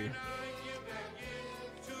cheesy.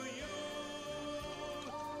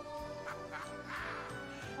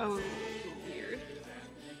 Oh, weird.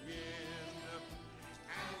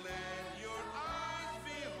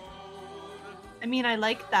 I mean, I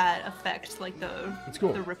like that effect, like it's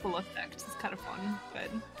cool. the ripple effect. It's kind of fun,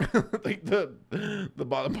 but like the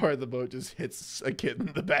bottom part of the boat just hits a kid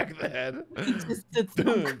in the back of the head.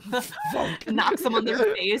 Funk. Knocks them on their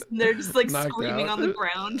face, and they're just like Knocked screaming out. on the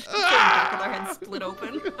ground. The back of their head split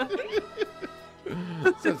open.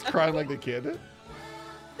 So it's crying like a kid.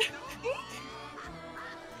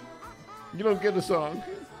 You don't get a song.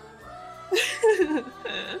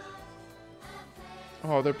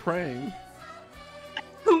 Oh, they're praying.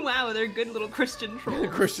 Wow, they're good little Christian trolls.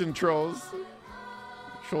 Christian trolls.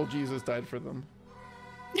 Troll Jesus died for them.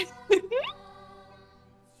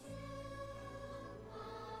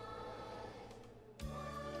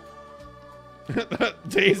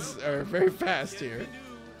 Days are very fast here.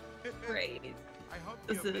 Great.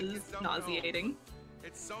 This is nauseating.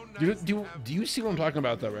 Do you see what I'm talking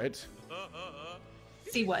about, though, right?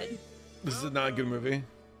 See what? This is not a good movie.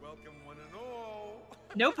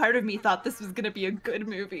 No part of me thought this was gonna be a good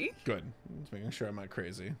movie. Good. Just making sure I'm not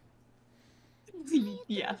crazy.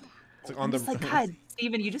 Yeah. It's like on the. Just like, God,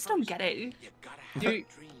 Steven, you just don't get it.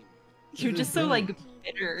 You're just so like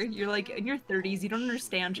bitter. You're like in your 30s. You don't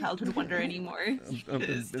understand childhood wonder anymore.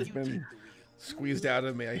 It's been squeezed out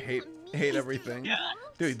of me. I hate everything.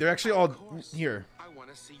 Dude, they're actually all here.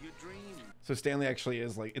 So Stanley actually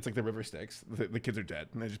is like, it's like the River Styx. The kids are dead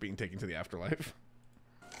and they're just being taken to the afterlife.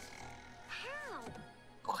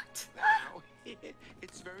 What? Now,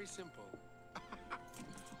 it's very simple.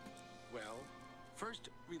 Well, first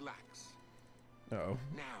relax. Uh-oh.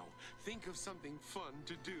 Now, think of something fun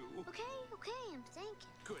to do. Okay, I'm thinking.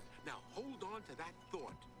 Good. Now, hold on to that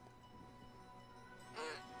thought.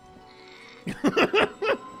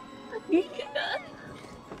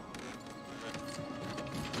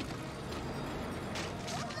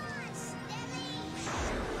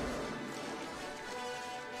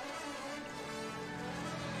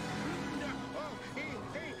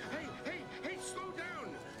 Hey, slow down!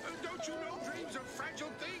 Don't you know dreams are fragile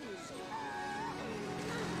things?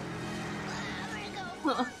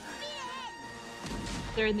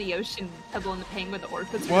 They're in the ocean, Pebble and the Penguin, the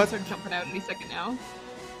orphans What? are jumping out any second now.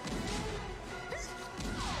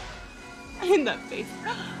 In that face.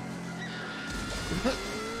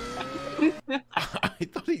 I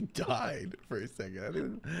thought he died for a second. I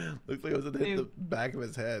didn't, looks like it was hit the back of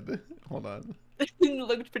his head. Hold on. It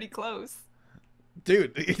looked pretty close.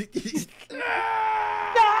 Dude.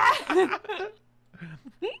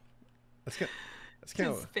 That's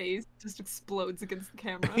kind His face just explodes against the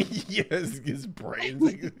camera. yes, his brains.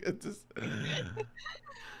 Like, it just.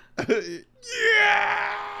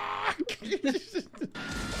 Yeah.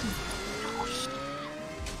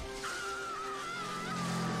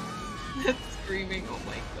 That's screaming. Oh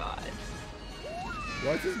my god.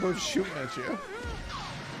 Why is this boat shooting at you?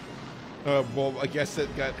 Well, I guess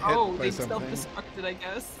it got hit Oh, by they something. self-destructed, I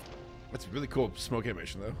guess. That's really cool smoke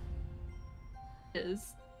animation, though. It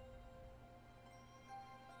is.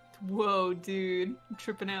 Whoa, dude. I'm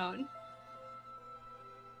tripping out.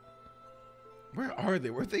 Where are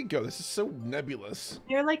they? Where'd they go? This is so nebulous.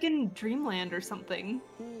 They're like in Dreamland or something.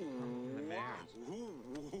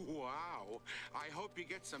 Wow. I hope you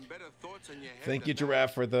get some better thoughts in your head. Thank you, than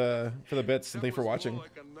Giraffe, for the bits, and thank you for that. watching.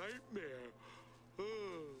 Like a nightmare.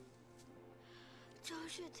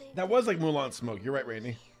 That was like Mulan smoke. You're right,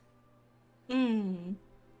 Rainy. Hmm.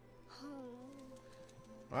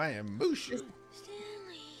 I am Mushu.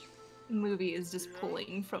 The movie is just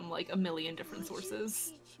pulling from like a million different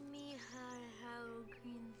sources.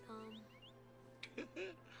 Okay.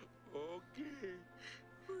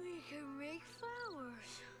 We can make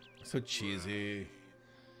flowers. So cheesy.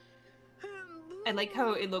 I like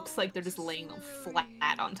how it looks like they're just laying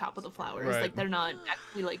flat on top of the flowers. Right. Like they're not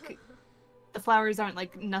actually like the flowers aren't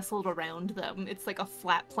like nestled around them. It's like a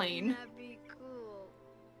flat plane. That'd be cool.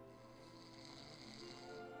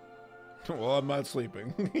 Well, I'm not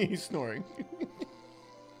sleeping. He's snoring.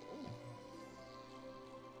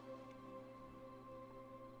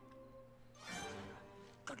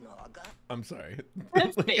 I'm sorry.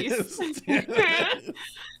 That face.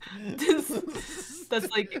 That's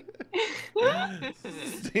like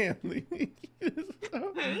Stanley.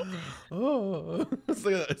 Oh, it's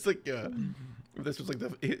like this was like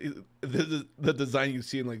the design you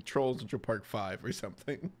see in like Trolls Central Park 5 or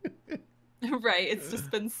something. right. It's just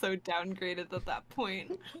been so downgraded at that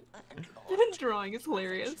point. The drawing is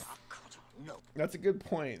hilarious. That's a good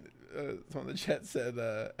point. Someone in the chat said,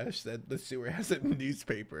 Ash said the sewer has a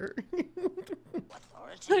newspaper.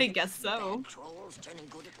 I guess so.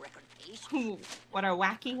 Ooh, what a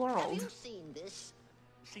wacky Have world. you seen this?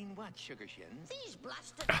 Seen what, Sugar Shins? These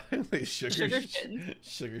blasted Like sugar Sugar shit.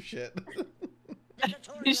 Sugar shit.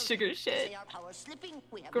 Sugar shit. Say our power's slipping.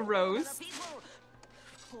 We have Gross. no other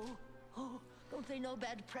people. Oh, don't they know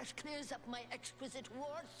bad press clears up my exquisite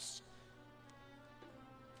warts?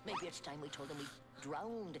 Maybe it's time we told them we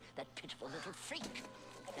drowned that pitiful little freak.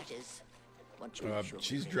 That is, once we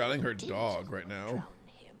She's drowning her dog right now. drown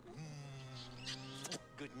him.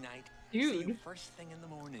 Good night. Dude. See you first thing in the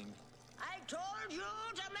morning. I told you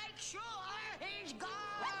to make sure he's gone.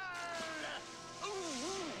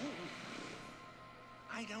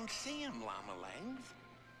 I don't see him, Llama Legs.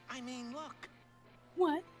 I mean, look.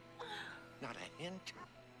 What? Not a hint.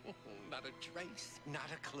 Not a trace. Not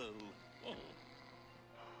a clue.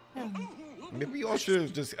 Maybe you all should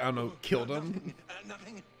have just, I don't know, killed him.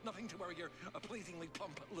 Nothing to worry your pleasingly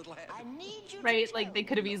plump little head. I need you to Right, like they tell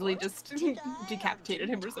could have me easily what just did I decapitated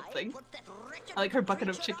him or do? I something. put that wretched I like her bucket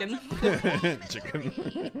of creature chicken. Chicken.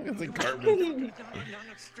 It's like garbage.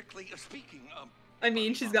 Not strictly speaking. I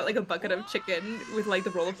mean, she's got like a bucket of chicken with like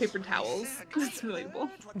the roll of paper towels. It's relatable.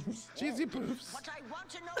 Cheesy poofs. What I want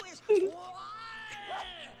to know is why?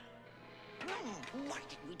 Why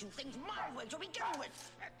didn't we do things my way to begin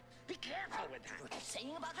with? Be careful with that. What they're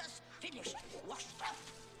saying about us? Finished. Washed up.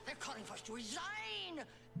 They're calling for us to resign.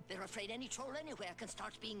 They're afraid any troll anywhere can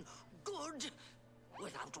start being good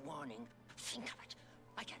without warning. Think of it.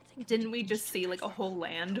 I can't think. Didn't we just see like a whole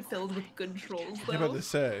land filled with good trolls I'm about though? to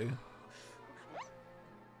say.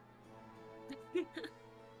 I'll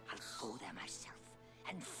go there myself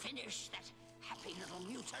and finish that happy little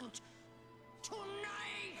mutant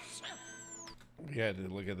tonight. We had to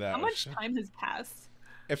look at that. How much time has passed?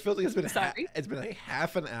 It feels like it's been Sorry. it's been like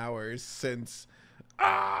half an hour since.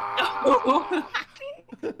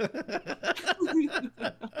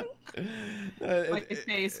 My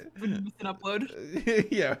face wouldn't miss an upload.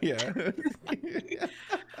 Yeah.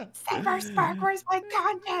 Cyber Spark, where's my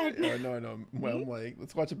content? No. Well, I'm like,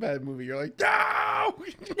 let's watch a bad movie. You're like, no.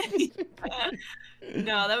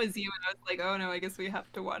 No, that was you, and I was like, oh no, I guess we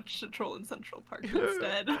have to watch Troll in Central Park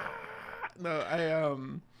instead. No,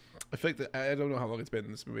 I think that I don't know how long it's been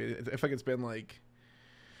in this movie. I think it's been like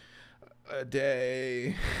a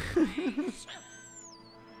day.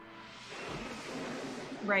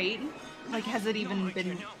 Right? Like, has it even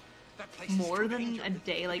been more than a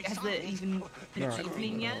day? Like, has it even been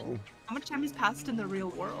evening yet? How much time has passed in the real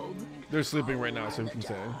world? They're sleeping right now, so I'm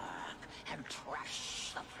saying.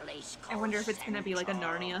 I wonder if it's gonna be like a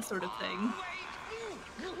Narnia sort of thing.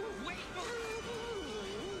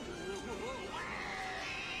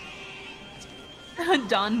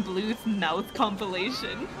 Don Bluth mouth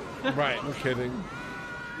compilation. Right, no kidding.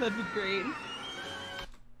 That'd be great.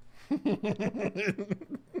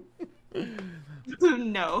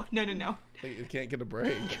 No. You can't get a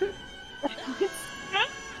break.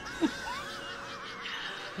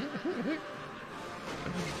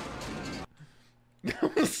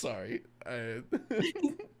 I'm sorry.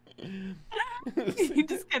 You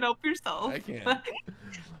just can't help yourself. I can't.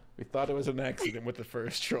 We thought it was an accident with the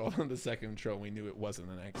first troll, and the second troll we knew it wasn't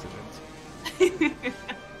an accident.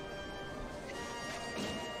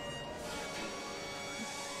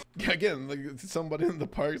 Yeah, again, like somebody in the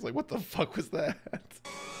park's like, what the fuck was that?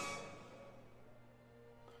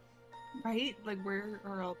 Right? Like, where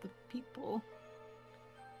are all the people?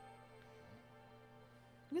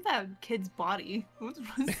 Look at that kid's body.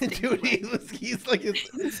 Dude, he's like,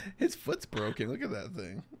 his foot's broken. Look at that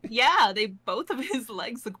thing. Yeah, both of his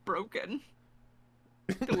legs look broken.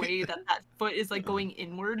 The way that foot is like going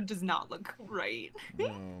inward does not look right.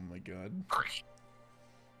 Oh my god.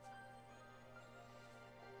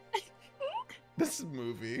 This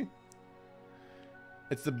movie.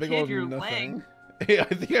 It's the big old nothing. Hey, I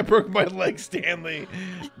think I broke my leg, Stanley,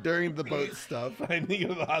 during the boat stuff. I need to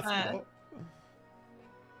go to the hospital.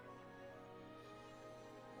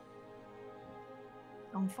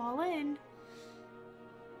 Don't fall in.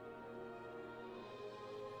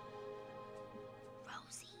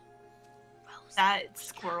 Rosie. That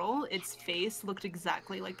squirrel, its face looked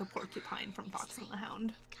exactly like the porcupine from Fox and the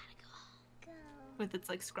Hound. With its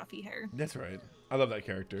like scruffy hair. That's right. I love that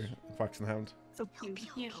character, Fox and the Hound. So cute,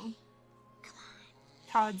 you know.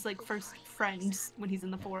 Todd's like first friend when he's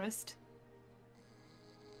in the forest.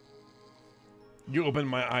 You opened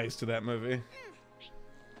my eyes to that movie.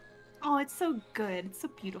 Oh, it's so good. It's so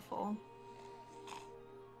beautiful.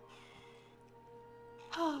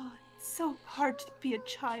 Oh, it's so hard to be a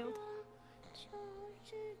child.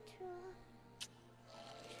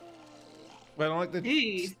 But I don't like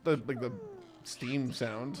the steam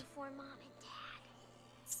sound.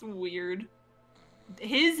 It's weird.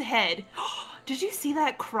 His head. Did you see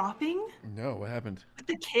that cropping? No, what happened?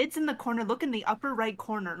 The kids in the corner. Look in the upper right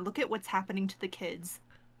corner. Look at what's happening to the kids.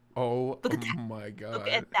 Oh, my god. Look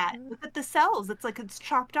at that. Look at the cells. It's like it's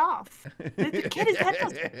chopped off. The kid, his head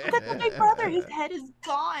was, look at the big brother. His head is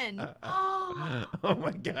gone. Oh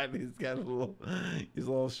my god, he's got his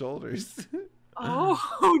little shoulders.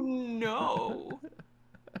 Oh no.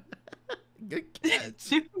 Good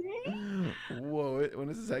catch. Whoa, when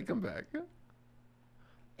does his head come back?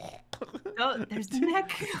 Oh, there's the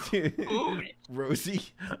neck. Rosie,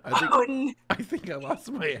 I think I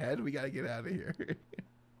lost my head. We gotta get out of here.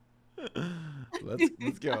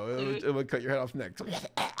 Let's go. I'm gonna cut your head off next.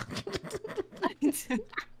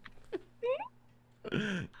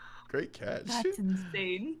 Great catch. That's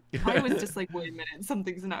insane. I was just like, wait a minute,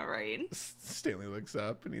 something's not right. Stanley looks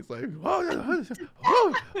up and he's like,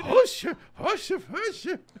 oh shit.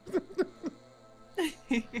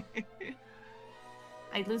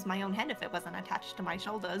 I'd lose my own head if it wasn't attached to my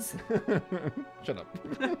shoulders. Shut up.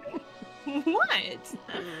 What?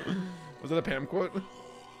 Was that a Pam quote?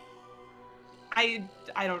 I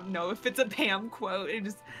don't know if it's a Pam quote.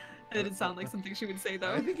 It didn't sound like something she would say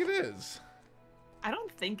though. I think it is. I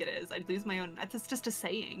don't think it is. I'd lose my own. It's just a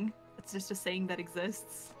saying. It's just a saying that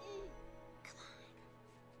exists.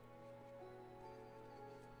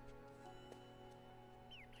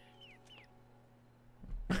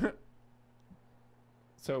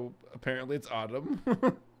 So apparently it's autumn.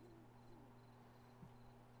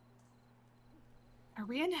 Are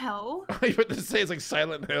we in hell? I was about to say it's like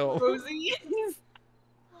Silent Hill. Rosie.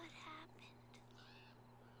 What happened?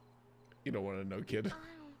 You don't want to know, kid. I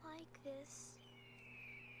don't like this.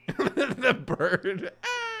 The bird.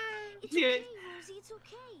 It's okay, Rosie. It's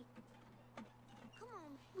okay. Come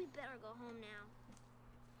on, we better go home now.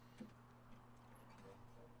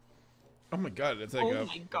 Oh my god, it's like Oh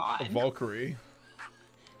my god. a Valkyrie.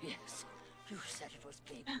 Yes, you said it was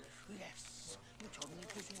big. Yes, you told me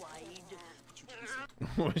it was wide. But you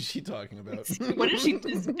didn't What is she talking about? What is she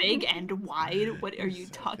this big and wide? What are you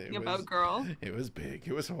talking It about, was- girl? It was big.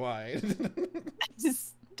 It was wide.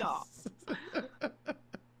 Stop.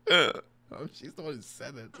 Oh, she's the one who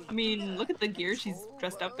said it. I mean, look at the gear she's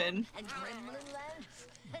dressed up in. And Gremlinland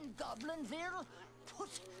and Goblinville put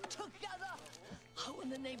together. How in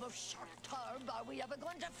the name of Sharktarb are we ever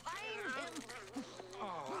going to find him?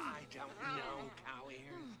 Oh, I don't know, Cow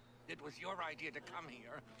Ears. It was your idea to come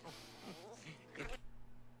here.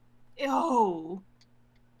 Yo.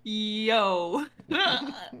 Yo.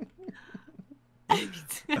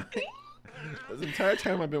 This entire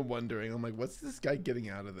time I've been wondering, I'm like, what's this guy getting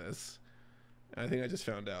out of this? And I think I just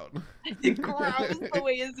found out. Gross the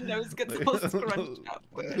way his nose gets all scrunched up.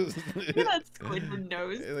 Look at that Squidward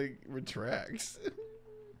nose. It like retracts.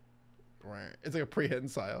 Right. It's like a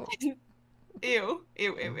prehensile. Ew. Ew,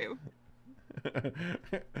 ew, ew.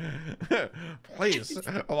 Please,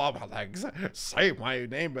 allow my legs. Say my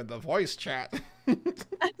name in the voice chat.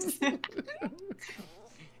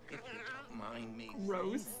 Mind me.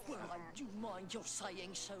 Gross. Well, I do mind your sighing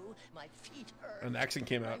so. My feet hurt. An accent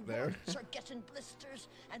came out my there. warts are getting blisters,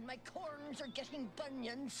 and my corns are getting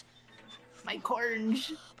bunions. My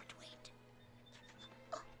corns. But wait.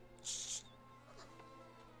 Oh, shh.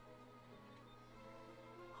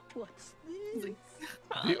 What's this?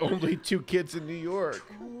 The only two kids in New York.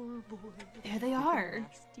 Oh boy. There they are.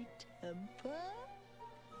 Nasty temper.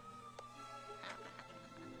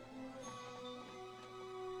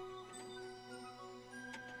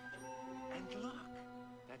 And look.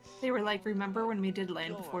 That's They were like, remember when we did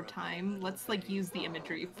Land Before Time? Let's like use the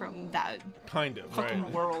imagery from that Kind of, fucking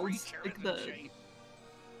right? world. creature Like in the the shape.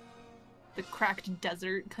 cracked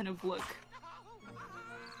desert kind of look.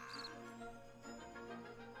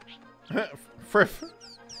 Frith.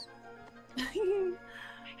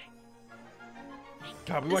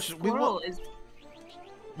 God, we The watched. squirrel is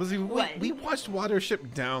What? We watched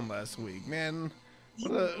Watership Down last week, man.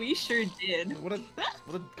 What a we sure did. what a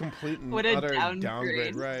complete and What a utter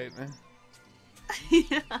downgrade. right?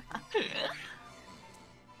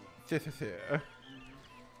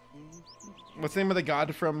 What's the name of the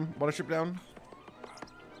god from Watership Down?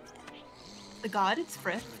 The god, it's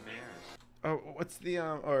Frith. The mares. Oh, what's the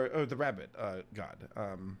the rabbit god?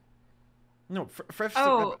 No, Frith's the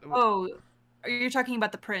Oh, rabbit. oh, are you talking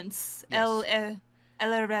about the prince? Yes.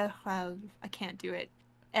 I can't do it.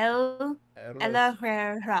 El It's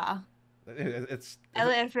it's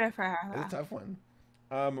a tough one.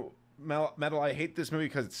 Metal, I hate this movie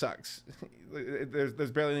because it sucks.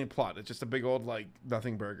 There's barely any plot. It's just a big old like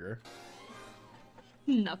nothing burger.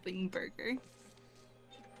 Nothing burger.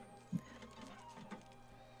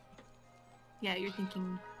 Yeah, you're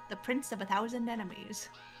thinking the prince of 1,000 enemies.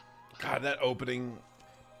 God, that opening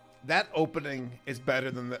is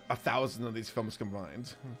better than 1,000 of these films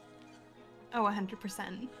combined. Oh,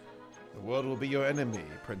 100%. The world will be your enemy,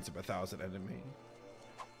 prince of 1,000 enemy.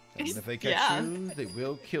 And if they catch Yeah. you, they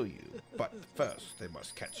will kill you. But first, they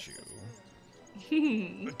must catch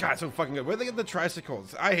you. God, so fucking good. Where they get the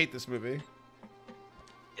tricycles? I hate this movie.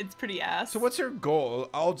 It's pretty ass. So what's her goal?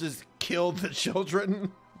 I'll just kill the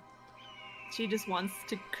children? She just wants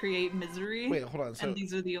to create misery. Wait, hold on. And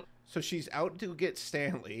these are the So she's out to get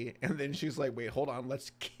Stanley, and then she's like, wait, hold on,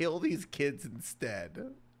 let's kill these kids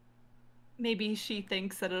instead. maybe she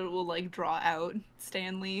thinks that it will like draw out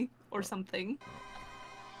Stanley or something.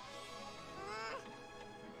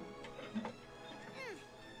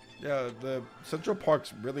 Yeah, the Central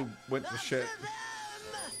Parks really went to shit.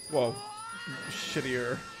 Well,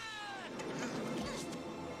 shittier.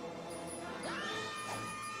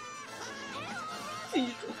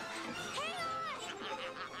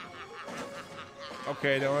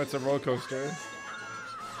 Okay, now it's a roller coaster.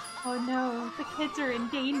 Oh no, the kids are in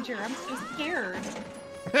danger. I'm so scared.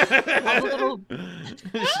 All the little...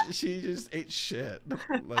 she just ate shit.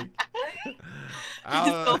 Like, Just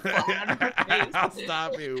fell flat on her face. I'll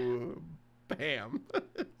stop you. Bam.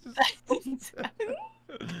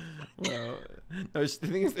 Well, no, the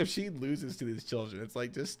thing is, if she loses to these children, it's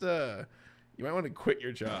like just you might want to quit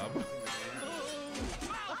your job.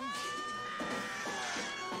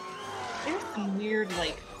 There's some weird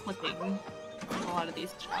like clipping in a lot of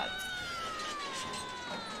these shots.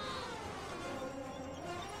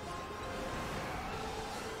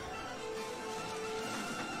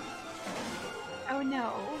 Oh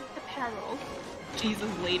no, the peril. Jesus,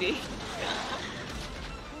 lady.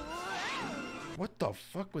 What the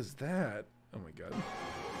fuck was that? Oh my god.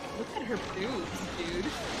 Look at her boobs, dude.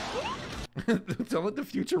 Sound like the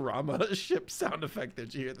Futurama ship sound effect.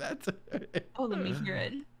 Did you hear that? Oh, let me hear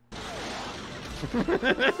it.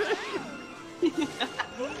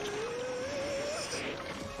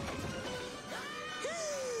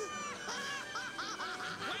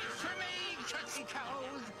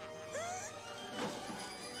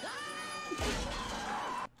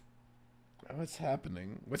 What's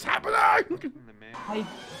happening? What's happening? I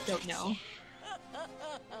don't know.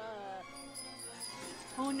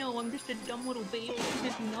 Oh no, I'm just a dumb little baby. I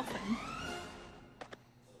did nothing.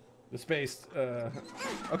 The space.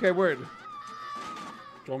 Okay, word.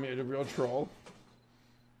 Draw me a real troll.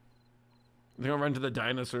 They're gonna run to the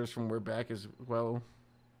dinosaurs from We're Back as well.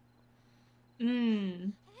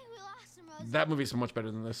 That movie's so much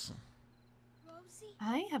better than this.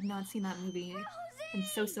 I have not seen that movie in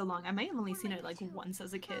so long. I might have only seen it like once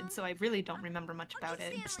as a kid, so I really don't remember much about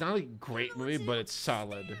it. It's not a great movie, but it's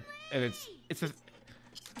solid, and it's a,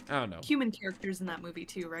 I don't know. Human characters in that movie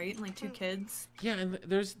too, right? Like two kids. Yeah, and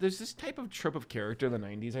there's this type of trope of character in the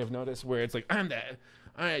 '90s I've noticed where it's like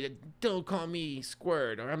don't call me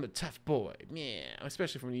Squirt, or I'm the tough boy, yeah,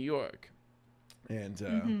 especially from New York,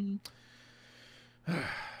 and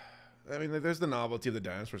I mean, there's the novelty of the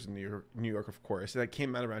dinosaurs in New York, of course. That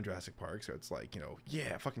came out around Jurassic Park, so it's like, you know,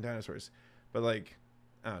 yeah, fucking dinosaurs. But like,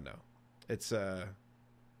 I don't know. It's an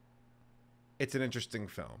interesting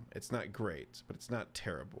film. It's not great, but it's not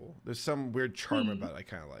terrible. There's some weird charm about it I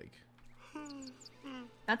kind of like.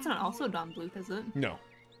 That's not also Don Bluth, is it? No.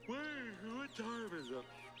 What time is it?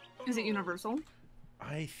 Is it Universal?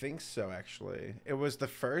 I think so, actually. It was the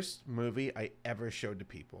first movie I ever showed to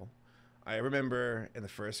people. I remember in the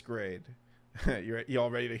first grade. You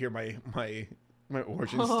all ready to hear my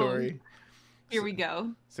origin story? Here we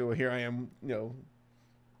go. So here I am, you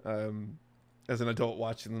know, as an adult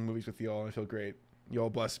watching the movies with you all. I feel great. You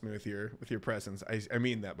all blessed me with your presence. I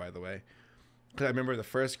mean that, by the way. Because I remember the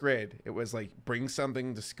first grade, it was like bring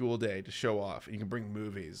something to school day to show off. You can bring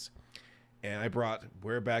movies, and I brought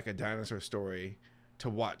We're Back, a Dinosaur Story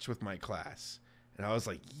to watch with my class. And I was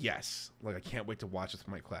like, yes, like I can't wait to watch this with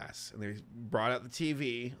my class. And they brought out the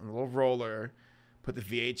TV on the little roller, put the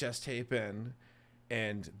VHS tape in,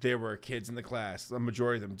 and there were kids in the class. The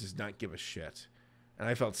majority of them does not give a shit. And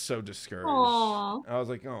I felt so discouraged. Aww. I was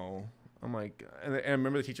like, oh, I'm like, and I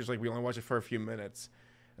remember the teacher's like, we only watched it for a few minutes.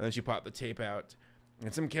 And then she popped the tape out.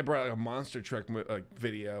 And some kid brought like a monster truck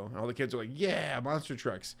video. And all the kids were like, yeah, monster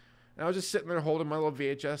trucks. And I was just sitting there holding my little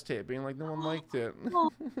VHS tape, being like, no one liked it.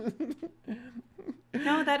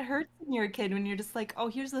 No, that hurts when you're a kid, when you're just like, oh,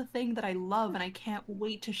 here's the thing that I love and I can't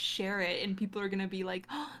wait to share it. And people are going to be like,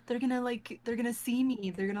 oh, they're going to see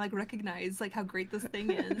me. They're going to like recognize like how great this thing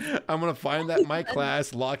is. I'm going to find that in my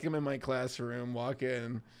class, lock him in my classroom, walk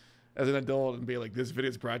in as an adult and be like, this video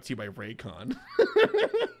is brought to you by Raycon.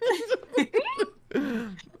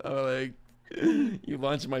 Like, you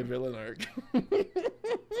launched my villain arc.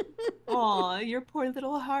 Aw, your poor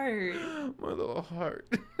little heart. My little heart.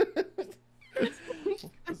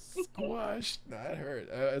 Squashed. That hurt.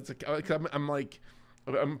 It's like I'm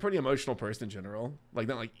a pretty emotional person in general. Like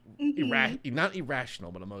not like not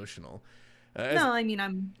irrational, but emotional. No, I mean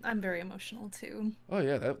I'm very emotional too. Oh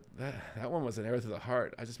yeah, that one was an arrow to the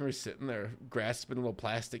heart. I just remember sitting there grasping a little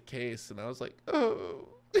plastic case, and I was like, oh.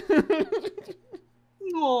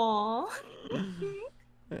 Aww.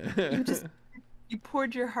 You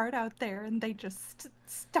poured your heart out there, and they just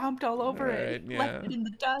stomped all over it, left it in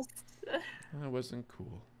the dust. That wasn't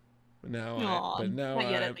cool. But now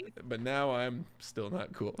I'm still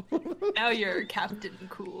not cool. Now you're Captain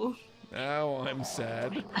Cool. Now I'm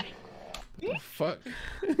sad. What the fuck?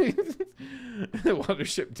 The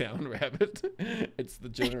Watership Down rabbit. It's the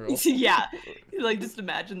general. Yeah, like just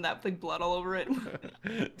imagine that, like blood all over it.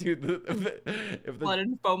 Dude, if blood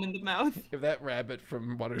and foam in the mouth. If that rabbit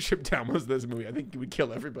from Watership Down was this movie, I think it would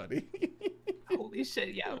kill everybody. Holy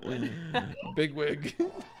shit, yeah, it would. Big wig.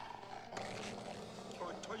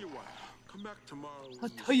 I'll tell you what. Come back tomorrow. I'll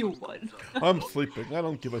tell you what. I'm sleeping. I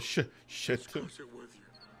don't give a shit.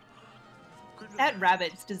 That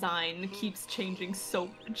rabbit's design keeps changing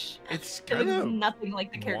so much. It's kind of nothing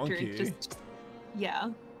like the character. wonky. It's just,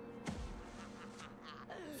 yeah.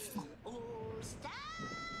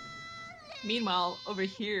 Meanwhile, over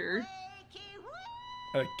here,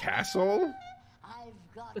 a castle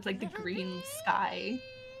with like the green sky.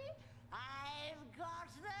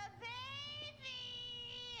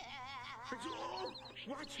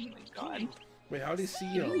 Oh my god. Wait, how do you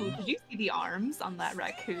see Ooh, him? did you see the arms on that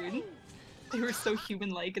raccoon? They were so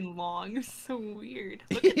human-like and long. So weird.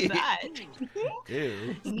 Look at that.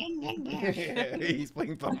 Ew. He's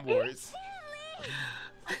playing Thumb Wars.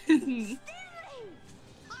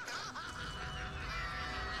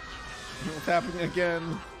 What's happening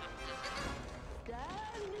again?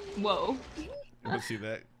 Whoa. You see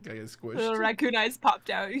that guy get squished? Little raccoon eyes popped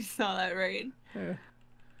out. You saw that, right? Yeah.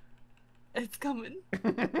 It's coming.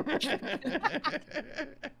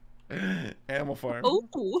 Animal Farm.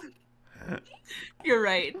 Oh, you're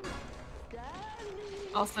right.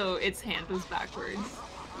 Also, its hand was backwards.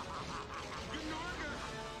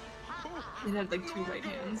 It had like 2 right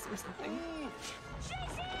hands or something.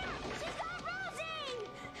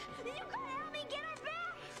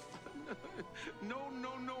 No,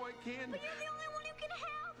 I can't. But you're the only one who can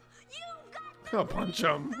help. You've got I'll punch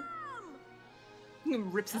him.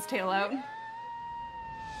 Rips his tail out.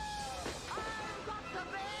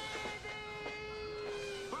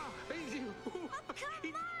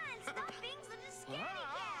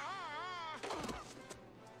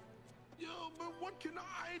 What can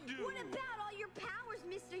I do? What about all your powers,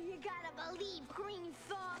 mister? You gotta believe, Green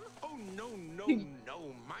Thumb. Oh, no.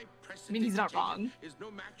 My I mean, he's not wrong. Is no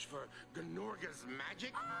match for Ganorga's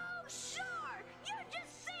magic. Oh, sure. You're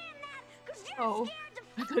just saying that because you're Oh, scared to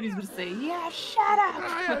I thought he was gonna say, "Yeah, shut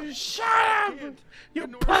up." Shut up, you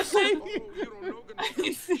pussy! You don't know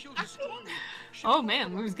Ganorga. She'll destroy me. Oh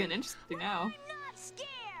man, we was getting interesting now. I'm not scared.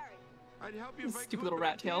 I'd help you if I Stupid could, little but I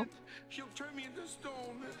rat tail. can't. She'll turn me into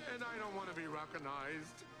stone, and I don't want to be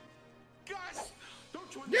recognized. Gus,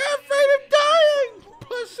 don't you You're afraid of dying,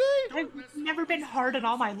 pussy! I've never been hard in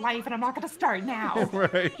all my life, and I'm not gonna start now.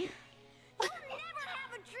 Right. You'll never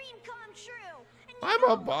have a dream come true. And I'm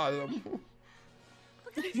a bottom.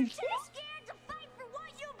 because you're too scared to fight for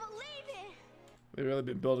what you believe in. They've really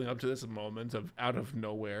been building up to this moment of out of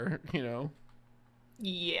nowhere, you know?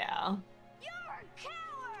 Yeah. You're a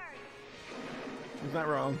coward. He's not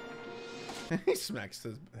wrong. He smacks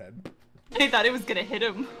his head. I thought it was gonna hit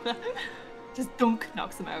him. Just dunk,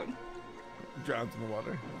 knocks him out. Drowns in the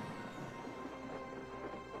water.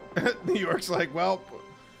 New York's like, well,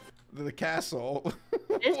 the castle.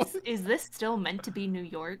 Is this still meant to be New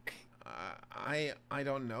York? I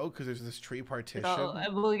don't know, because there's this tree partition.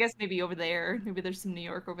 Well, I guess maybe over there. Maybe there's some New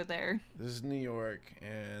York over there. This is New York,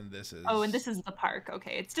 and this is... Oh, and this is the park.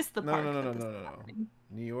 Okay, it's just the park. No.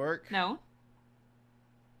 New York? No?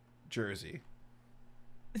 Jersey.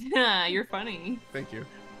 Yeah, you're funny. Thank you.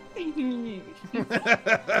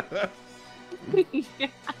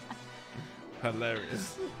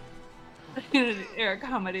 Hilarious. Eric,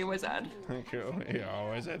 comedy was odd. Thank you. You're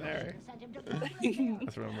always in there.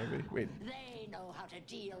 That's the wrong movie. Wait. They know how to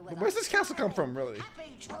deal with Where's this castle come from, really?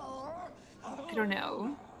 happy troll. I don't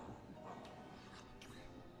know.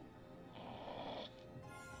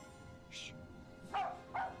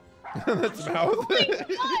 That's mouth. Oh my god,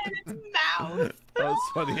 it's mouth. That was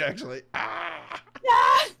funny, actually. Ah!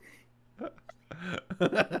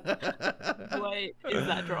 What is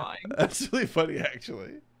that drawing? That's really funny,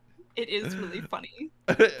 actually. It is really funny.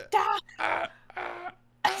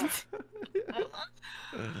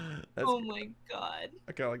 Oh my god.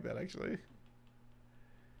 I kind of like that, actually.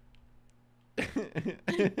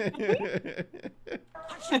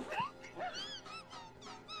 Hush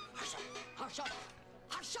up!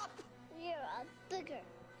 Hush up! You're a bigger.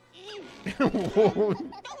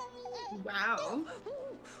 Wow.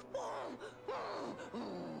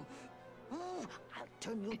 I'll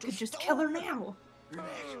turn you I to could just stone. kill her now.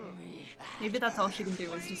 Maybe that's all she can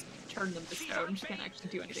do is just turn them to stone. She can't actually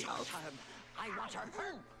do anything else. I want her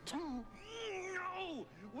hurt. No!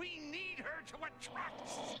 We need her to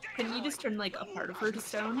attract. Can you just turn like a part of her to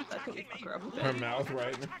stone? That could fuck her up a Her bit. mouth,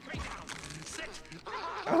 right?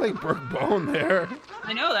 I like broke bone there.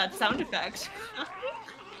 I know that sound effect.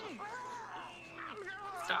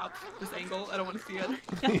 Stop this angle. I don't want to see it.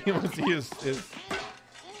 He wants to use his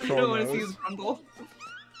I troll don't want to see nose. his grundle.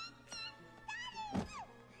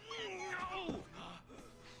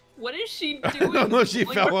 What is she I doing? don't know, she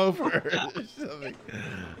Like, fell we're- over. Yeah. Something.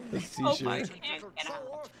 Let's see, Oh she- my Little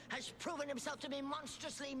troll has proven himself to be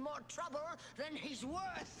monstrously more trouble than he's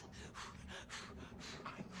worth.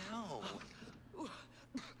 I know.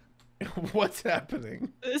 What's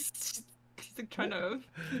happening? He's like trying to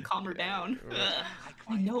calm her down.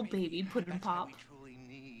 I know, baby. Put in pop. We truly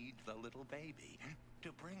need the little baby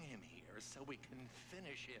to bring him here so we can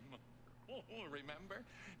finish him. Oh, remember?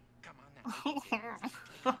 Come on now.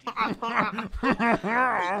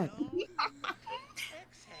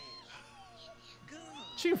 Exhale. Good.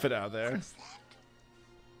 She can fit out there.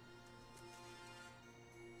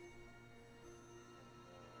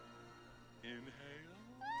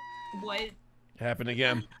 Inhale. What? It happened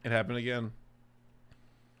again. It happened again.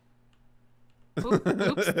 Oops.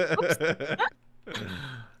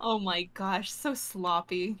 Oh my gosh, so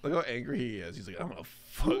sloppy. Look how angry he is. He's like, I'm gonna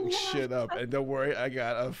fuck shit up. And don't worry, I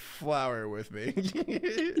got a flower with me.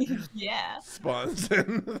 Yeah. Spawns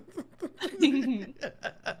in.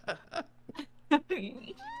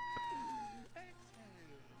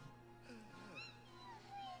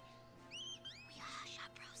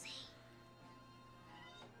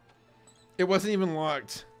 It wasn't even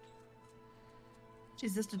locked.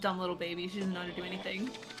 She's just a dumb little baby. She doesn't know how to do anything.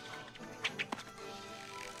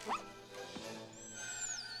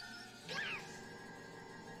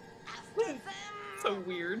 So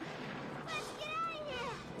weird.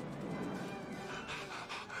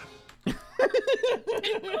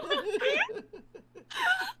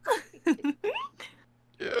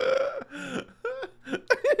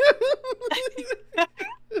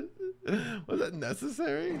 Was that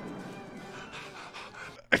necessary?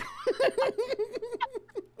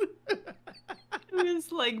 It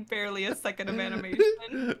was like barely a second of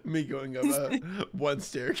animation. Me going up one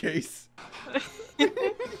staircase.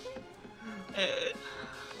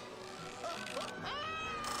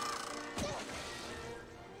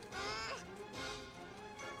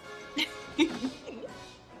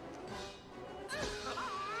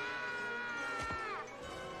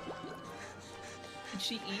 Did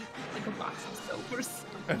she eat like a box of soap or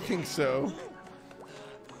something? I think so.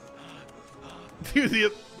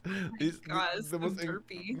 Dude, these the most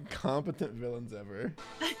incompetent villains ever.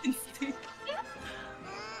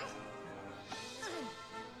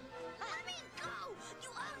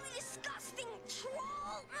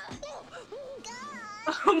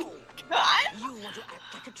 Oh my god! You want to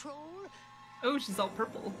act like a troll? Oh, she's all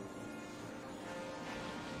purple.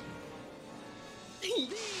 Be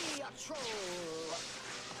a troll.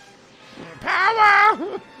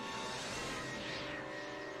 Power!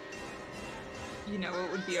 You know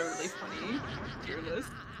it would be a really funny tier list.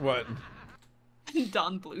 What?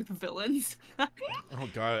 Don Bluth villains. Oh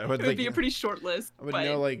god, I would It would be a pretty short list. I would but...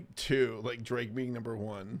 know like 2, like Drake being number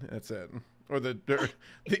 1. That's it. Or would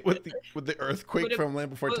the earthquake from Land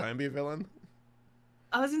Before Time be a villain?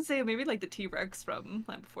 I was gonna say maybe like the T-Rex from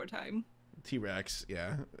Land Before Time. T-Rex,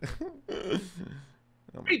 yeah. Oh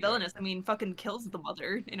pretty villainous. I mean, fucking kills the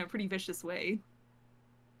mother in a pretty vicious way.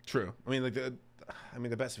 True. I mean, like the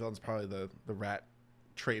best villain's probably the rat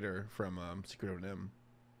trader from Secret of NIMH.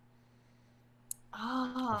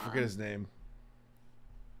 Ah. I forget his name.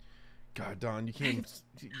 God, Don, you can't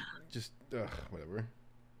just whatever.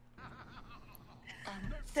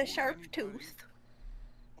 The sharp tooth.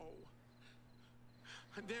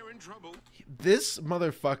 They're in trouble. This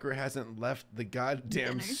motherfucker hasn't left the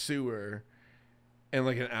goddamn sewer in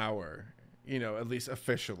like an hour. You know, at least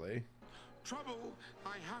officially. Trouble.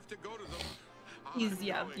 I have to go to them. He's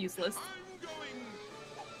useless. I'm going.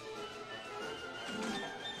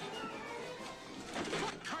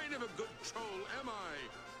 What kind of a good troll am I?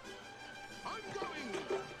 I'm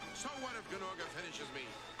going. So what if Gnorga finishes me?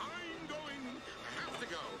 I'm going. I have to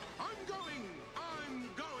go. I'm going. I'm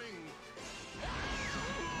going.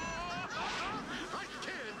 I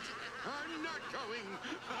can't. I'm not going.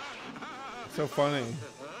 So funny.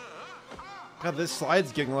 God, this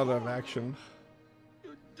slide's getting a lot of action.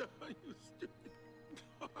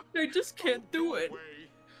 I just can't do it.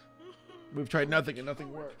 We've tried nothing and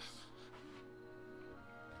nothing works.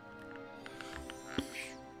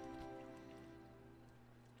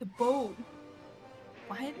 The boat.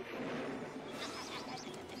 What?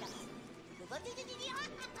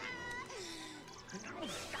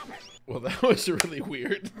 Well, that was really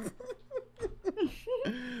weird.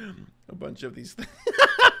 A bunch of these things.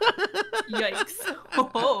 Yikes.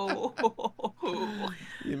 Oh.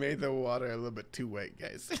 You made the water a little bit too wet,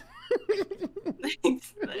 guys.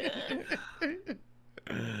 This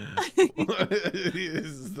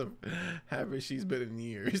is the happiest she's been in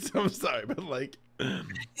years. I'm sorry, but like,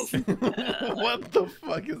 what the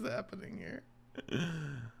fuck is happening here?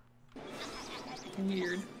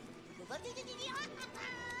 Weird.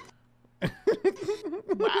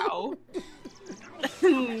 Wow.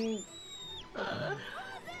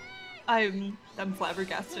 I'm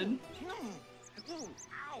flabbergasted.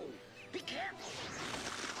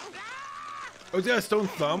 Oh, he's got a stone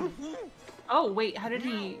thumb? Oh wait, how did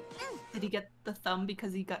he get the thumb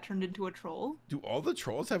because he got turned into a troll? Do all the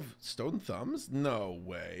trolls have stone thumbs? No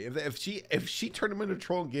way. If she turned him into a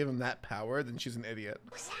troll and gave him that power, then she's an idiot.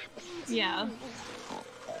 Yeah.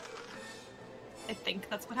 I think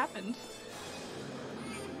that's what happened.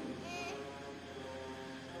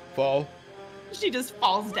 Fall. She just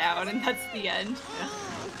falls down and that's the end.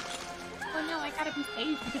 Oh no, I gotta be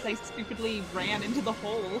safe because I stupidly ran into the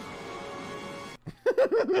hole.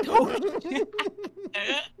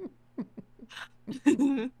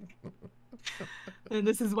 And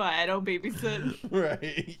this is why I don't babysit.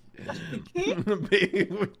 Right. Baby,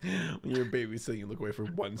 when you're babysitting, you look away for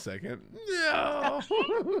 1 second. No.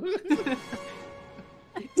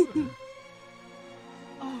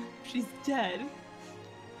 Oh, she's dead.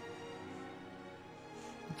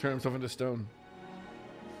 Turn himself into stone.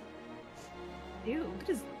 Ew, look at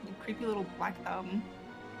his creepy little black thumb.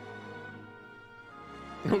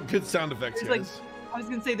 Oh, good sound effects, There's, guys. I was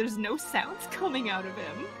gonna say, there's no sounds coming out of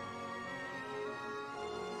him.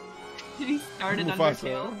 He started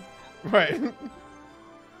Undertale. Right.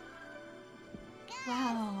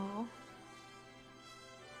 Wow.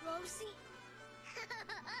 Rosie?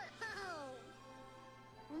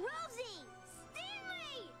 Rosie!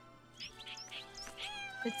 Stanley!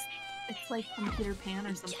 It's like from Peter Pan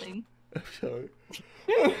or something. I'm sorry.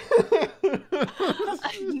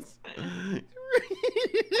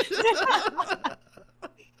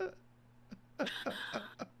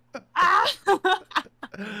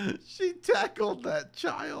 She tackled that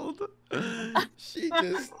child. She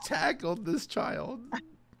just tackled this child.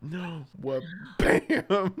 No. What?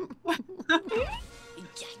 Bam.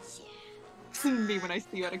 Me when I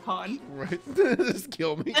see you at a con. Right. Just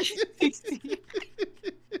kill me.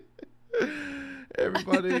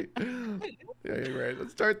 Everybody. Yeah, you're right.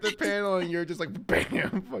 Let's start the panel and you're just like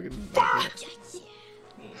bam. Fucking.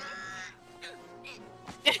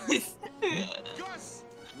 Gus!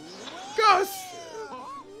 Gus!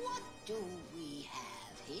 What do we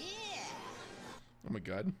have here? Oh my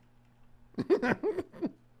god.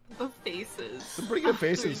 The faces. Some pretty good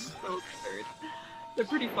faces. So absurd. They're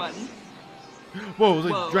pretty fun. Whoa, it was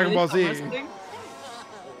like Whoa, Dragon Ball Z.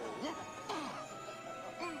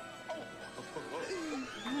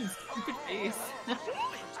 stupid face.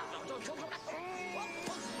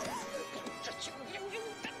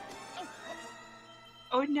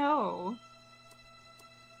 Oh no.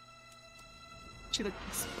 She like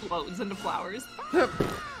explodes into flowers.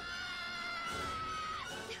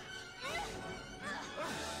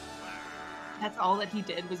 That's all that he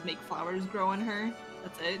did was make flowers grow on her.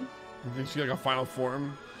 That's it. You think she got a final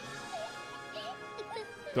form?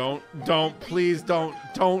 Please don't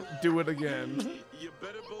do it again. You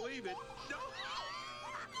better believe it.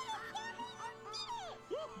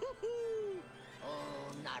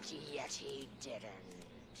 Oh, not yet, he didn't.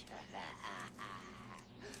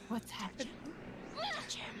 What's happening?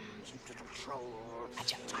 Touch him, you little troll.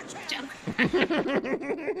 Touch him.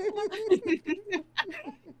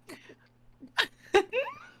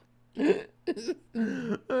 This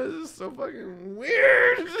is so fucking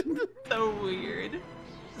weird. So weird.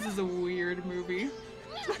 This is a weird movie.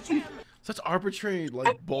 Such arbitrary,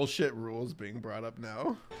 like, bullshit rules being brought up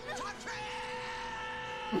now.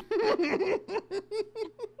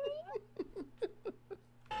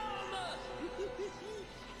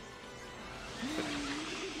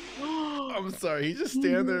 I'm sorry, he just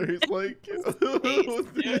stand there, he's like...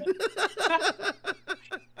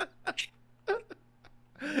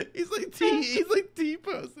 he's like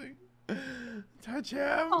T-posing. Touch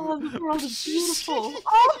him. Oh, the world is beautiful.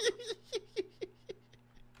 Oh,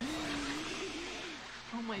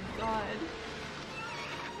 oh my god.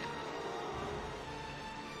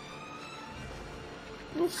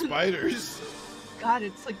 Spiders. God,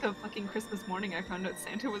 it's like the fucking Christmas morning I found out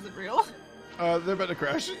Santa wasn't real. They're about to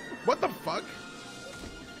crash. What the fuck?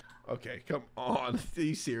 Okay, come on. Are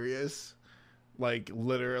you serious? Like,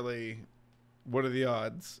 literally, what are the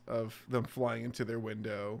odds of them flying into their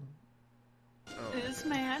window? Oh. It's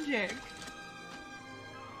magic.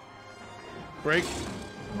 Break.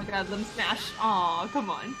 Oh my god, them smash. Aw,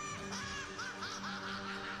 come on.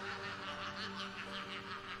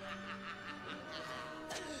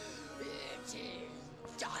 It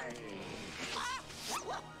is done.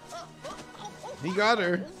 He got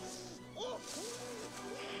her.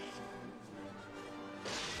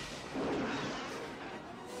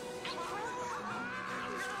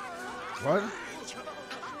 What?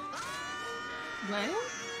 What?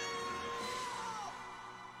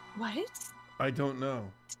 What? I don't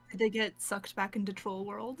know. Did they get sucked back into Troll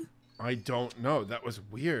World? I don't know. That was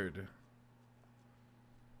weird.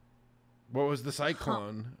 What was the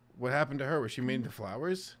cyclone? What happened to her? Was she made into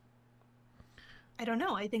flowers? I don't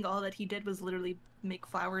know. I think all that he did was literally make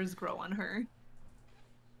flowers grow on her.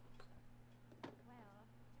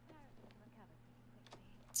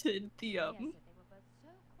 To the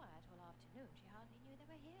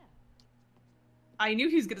I knew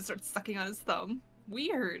he was gonna start sucking on his thumb.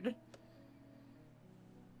 Weird.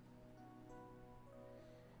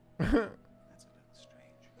 That's a little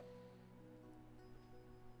strange.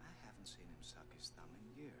 I haven't seen him suck his thumb in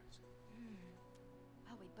years.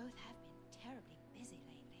 Well, we both have been terribly busy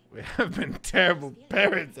lately. We have been terrible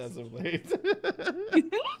parents as of late.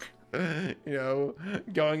 You know,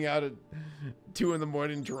 going out at 2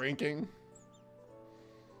 a.m. drinking.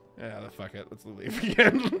 Yeah, fuck it. Let's leave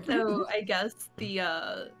again. So I guess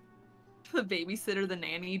the babysitter, the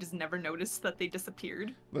nanny, just never noticed that they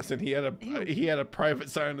disappeared. Listen, he had a private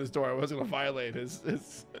sign on his door. I wasn't gonna violate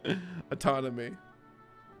his autonomy.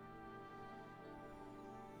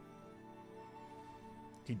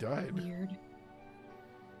 He died. Weird.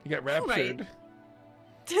 He got raptured. Right.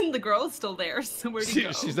 And the girl's still there, so where'd he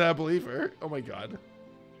go? She's not a believer. Oh my god.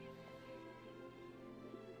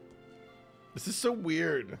 This is so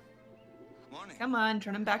weird. Morning. Come on,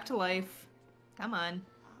 turn him back to life. Come on.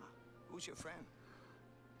 Who's your friend?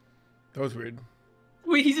 That was weird.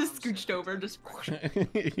 Wait, he just scooched over, just.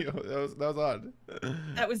 You know, that was odd.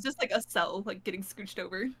 That was just like a cell, like getting scooched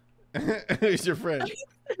over. Who's your friend?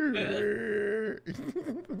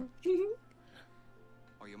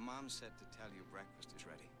 Oh, your mom said to tell you breakfast is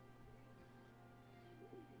ready.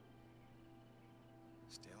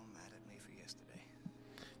 Still mad at me for yesterday.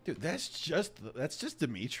 Dude, that's just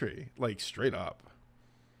Dimitri, like straight up.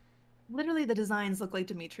 Literally, the designs look like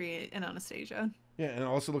Dimitri and Anastasia. Yeah, and it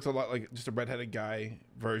also looks a lot like just a redheaded guy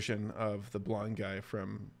version of the blonde guy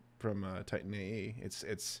from Titan AE. It's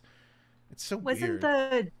so Wasn't weird.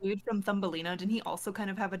 the dude from Thumbelina, didn't he also kind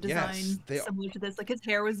of have a design Yes, similar to this? Like his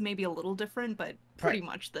hair was maybe a little different, but pretty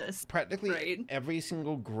much this. Practically right? every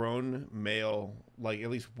single grown male, like at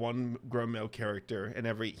least one grown male character in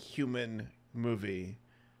every human movie.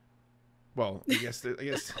 Well, I guess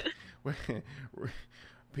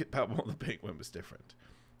Pablo the Penguin was different,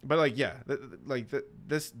 but like yeah,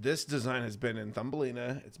 this design has been in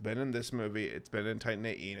Thumbelina, it's been in this movie, it's been in Titan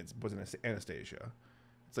AE, and it was in Anastasia.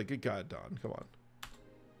 It's like, good God, Dawn, come on.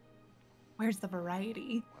 Where's the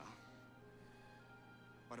variety? Well,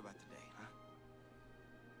 what about today, huh?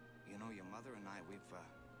 You know, your mother and I,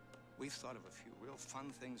 we've thought of a few real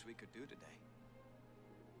fun things we could do today.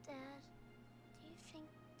 Dad, do you think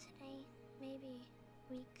today maybe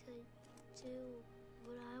we could do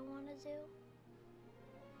what I want to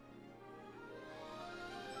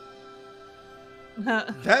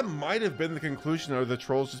do? That might have been the conclusion of the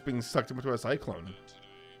trolls just being sucked into a cyclone.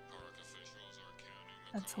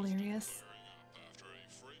 That's hilarious.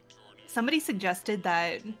 Somebody suggested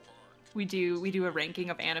that we do a ranking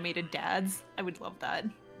of animated dads. I would love that.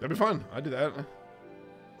 That'd be fun. I'd do that.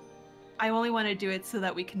 I only want to do it so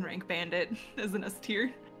that we can rank Bandit as an S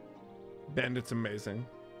tier. Bandit's amazing.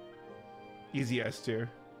 Easy S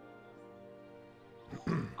tier.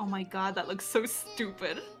 Oh my god, that looks so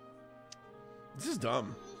stupid. This is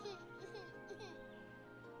dumb.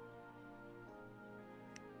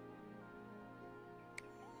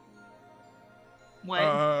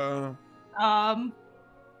 What?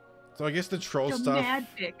 So I guess the troll the stuff.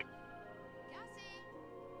 Magic.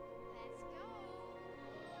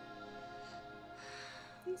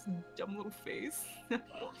 His dumb little face.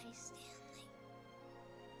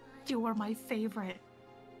 You are my favorite.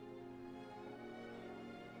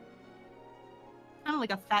 Kind of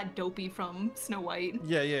like a fat dopey from Snow White.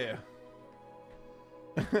 Yeah, yeah,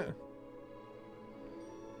 yeah.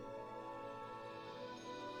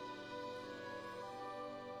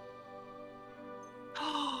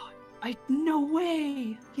 No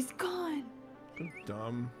way! He's gone! So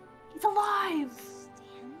dumb. He's alive!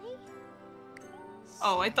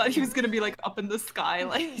 Oh, I thought he was gonna be like up in the sky,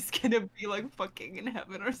 like he's gonna be like fucking in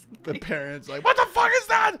heaven or something. The parents like, what the fuck is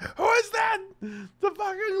that? Who is that? The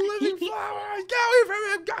fucking living flower! Get away from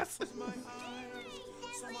him, Gus! So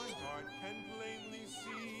my heart can plainly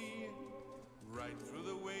see right through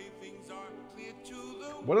the way things are clear to the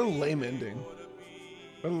What a lame ending.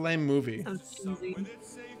 What a lame movie. So cheesy.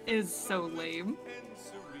 It is so lame.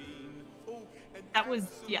 That was,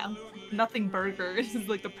 yeah, nothing burger is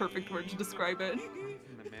like the perfect word to describe it.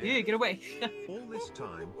 Yeah, get away. All this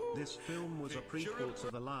time, this film was a prequel to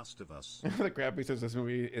The Last of Us. The Crappy says this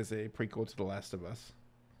movie is a prequel to The Last of Us.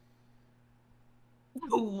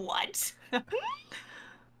 What?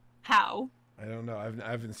 How? I don't know. I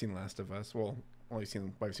haven't seen Last of Us. Well, I've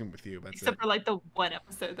seen with you. That's Except it. for like the one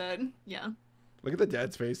episode then, yeah. Look at the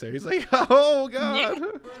dad's face there. He's like, oh god.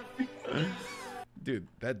 Dude,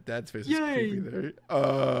 that dad's face is creepy there. Daddy.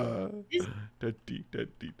 Oh, yeah.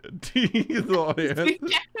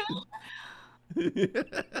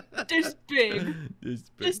 This big.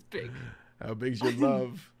 This big. How big's your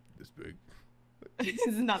love? This big. This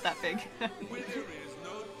is not that big.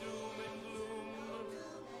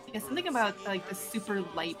 Yeah, something about like the super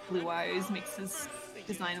light blue eyes makes his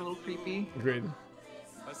design a little creepy. Agreed.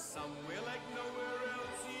 Somewhere like nowhere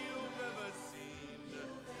else you've ever seen.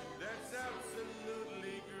 That's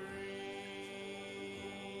absolutely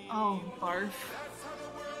Oh, barf.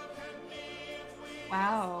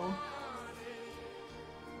 Wow.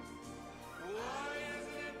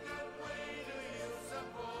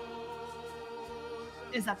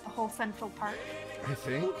 Is that the whole Central Park? I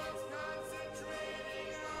think.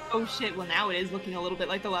 Oh shit, well now it is looking a little bit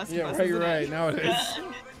like the Last of Us. Yeah, isn't right. it? Now it is.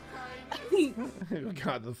 Oh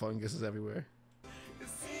God, the fungus is everywhere.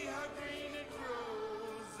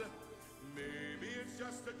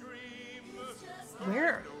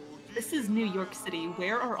 Where? This is New York City.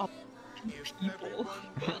 Where are all the people?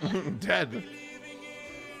 Dead.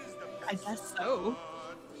 I guess so.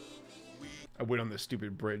 I went on this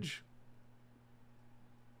stupid bridge.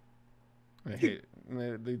 I hate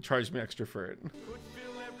it. They charged me extra for it.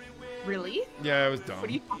 Really? Yeah, it was dumb. What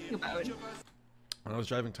are you talking about? When I was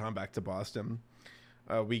driving Tom back to Boston,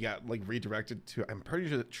 we got like redirected to, I'm pretty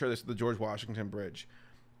sure this is the George Washington Bridge.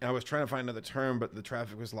 And I was trying to find another turn, but the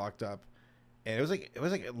traffic was locked up. And it was like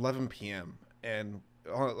 11 p.m. And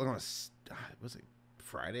it was like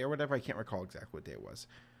Friday or whatever. I can't recall exactly what day it was.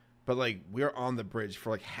 But like we were on the bridge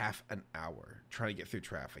for like half an hour trying to get through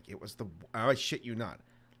traffic. It was I shit you not,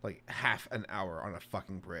 like half an hour on a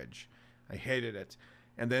fucking bridge. I hated it.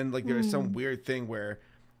 And then like there was some weird thing where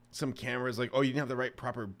some cameras like, oh, you didn't have the right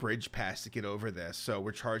proper bridge pass to get over this, so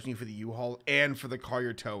we're charging you for the U-Haul and for the car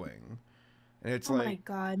you're towing. And it's like, oh my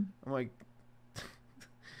God. I'm like,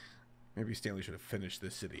 maybe Stanley should have finished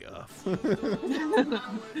this city off.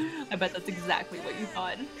 I bet that's exactly what you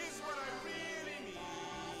thought.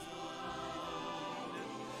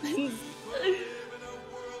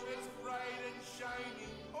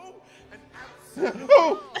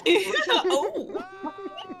 Oh! Oh!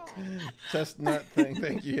 Chestnut thing,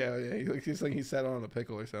 thank you. Yeah. He looks like he sat on a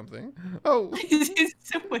pickle or something. Oh! What are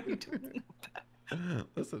you doing with that?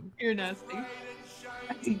 Listen. You're nasty.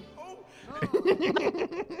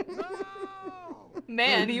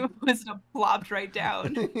 Man, he must have flopped right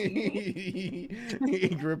down. He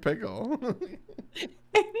grew a pickle.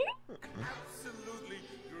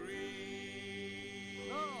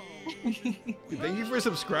 Thank you for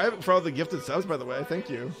subscribing, for all the gifted subs, by the way. Thank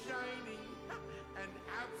you.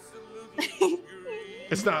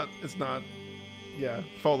 It's not. Yeah,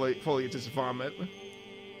 fully just vomit.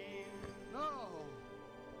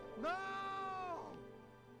 No.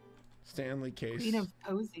 Stanley Case. Queen of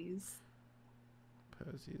Posies.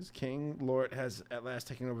 King Lord has at last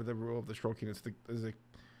taken over the rule of the Troll Kingdom.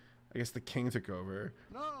 I guess the king took over.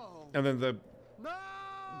 No. And then the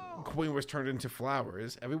queen was turned into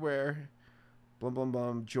flowers everywhere. Blum blum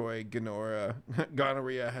blum. Joy,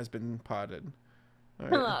 gonorrhea has been potted. All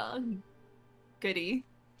right. Goody.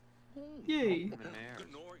 Yay.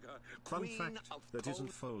 Fun fact, that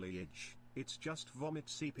isn't foliage. It's just vomit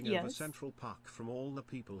seeping over Yes. Central Park from all the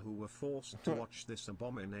people who were forced to watch this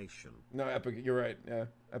abomination. No, Epic, you're right. Yeah,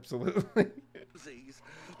 absolutely.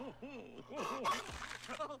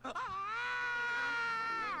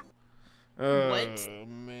 What? Oh,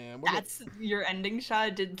 man. That's your ending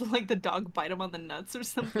shot? Did like the dog bite him on the nuts or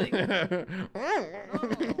something?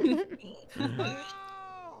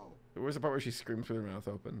 Where's the part where she screams with her mouth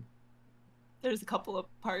open? There's a couple of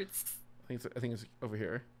parts. I think it's over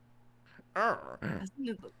here.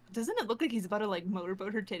 Doesn't it look like he's about to like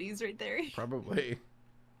motorboat her titties right there? Probably.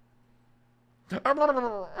 I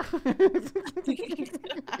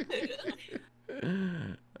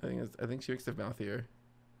think she makes the mouth here.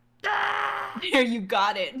 There, you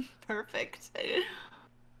got it. Perfect.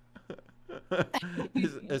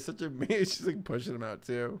 It's such a she's like pushing him out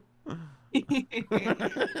too.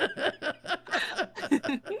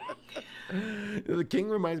 The king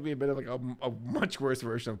reminds me a bit of like a much worse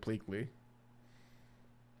version of Pleakley.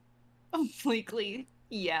 Oh, Bleakly.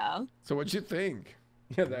 Yeah. So what'd you think?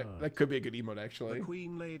 Yeah, that could be a good emote The actually.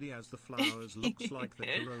 queen lady as the flowers looks like the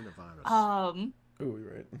coronavirus. Oh,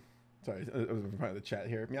 you're right. Sorry, I was in front of the chat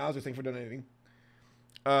here. Meowser, thanks for donating.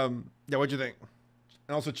 Yeah, what'd you think?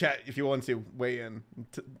 And also, chat if you want to weigh in.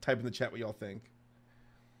 Type in the chat what y'all think.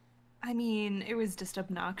 I mean, it was just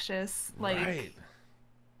obnoxious. Like, Right.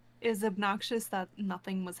 it was obnoxious that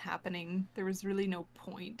nothing was happening. There was really no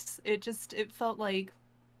point. It felt like,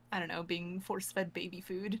 I don't know, being force-fed baby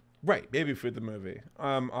food. Right, Baby Food, the movie.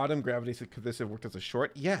 Autumn Gravity said, could this have worked as a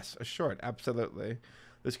short? Yes, a short, absolutely.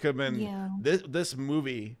 This could have been, Yeah. this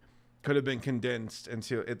movie could have been condensed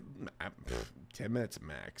into 10 minutes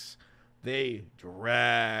max. They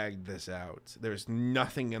dragged this out. There's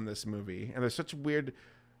nothing in this movie. And there's such weird,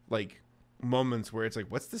 like, moments where it's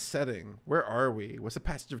like, what's the setting? Where are we? What's the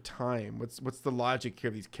passage of time? What's the logic here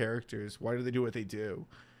of these characters? Why do they do what they do?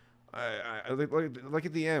 I like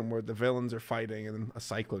at the end where the villains are fighting and then a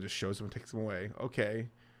cyclone just shows them and takes them away. Okay,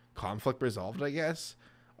 conflict resolved, I guess.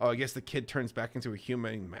 oh, I guess the kid turns back into a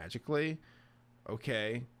human magically.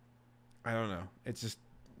 Okay, I don't know. It's just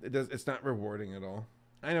it's not rewarding at all.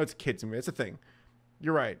 I know it's a kids movie. It's a thing.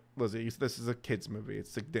 You're right, Lizzie. This is a kids movie.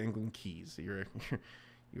 It's like dangling keys. You're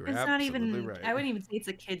it's not even right. I wouldn't even say it's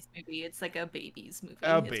a kids movie. It's like a baby's movie.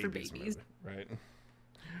 It's for babies. Movie, right.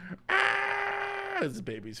 Ah, it's a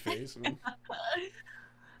baby's face.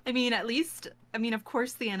 I mean, at least, of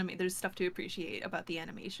course, there's stuff to appreciate about the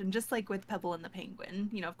animation, just like with Pebble and the Penguin.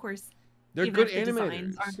 You know, of course, they're even good if the animators.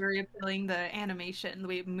 Designs aren't very appealing. The animation, the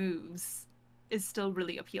way it moves, is still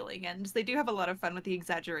really appealing, and they do have a lot of fun with the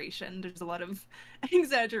exaggeration. There's a lot of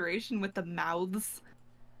exaggeration with the mouths,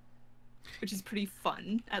 which is pretty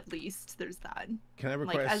fun. At least there's that. Can I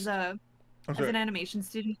request? Like as an animation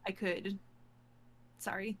student, I could.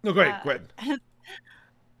 Sorry. No, go ahead. Go ahead.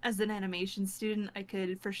 As an animation student, I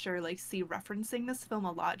could for sure like see referencing this film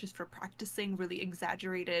a lot just for practicing really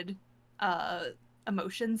exaggerated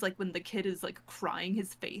emotions, like when the kid is like crying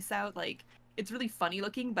his face out. Like it's really funny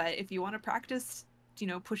looking, but if you want to practice, you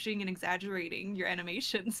know, pushing and exaggerating your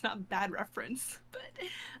animation, it's not a bad reference. But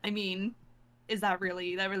I mean, that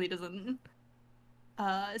really doesn't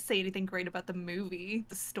say anything great about the movie,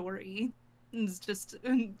 the story. It's just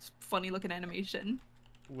funny looking animation.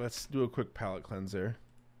 Let's do a quick palate cleanser.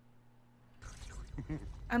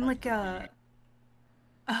 I'm like I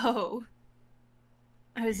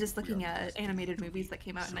was just looking at animated movies that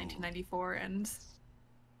came out in 1994, and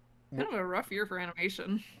kind of a rough year for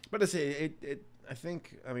animation. But I say I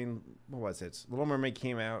think, I mean, what was it? Little Mermaid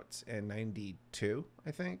came out in 92,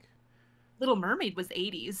 I think. Little Mermaid was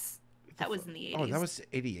 80s. That was in the 80s. Oh, that was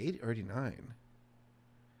 88 or 89.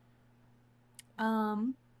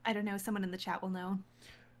 I don't know. Someone in the chat will know.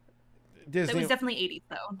 Disney, it was definitely 80s,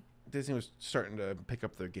 though. Disney was starting to pick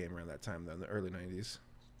up their game around that time, though, in the early 90s.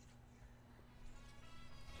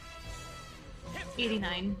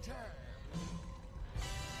 89.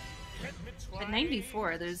 At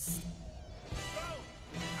 94, there's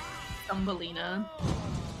Thumbelina,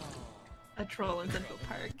 a troll in Central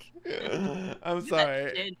Park. I'm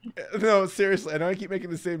sorry. No, seriously, I know I keep making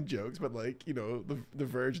the same jokes, but like, you know, the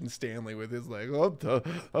Virgin Stanley with his like, oh,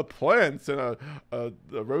 a plant and a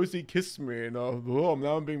rosy kiss me, and oh,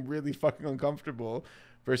 now I'm being really fucking uncomfortable.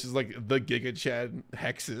 Versus like the Giga Chad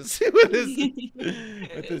hexes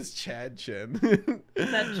with his Chad chin.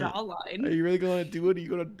 That jawline. Are you really gonna do it?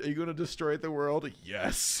 Are you gonna destroy the world?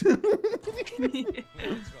 Yes.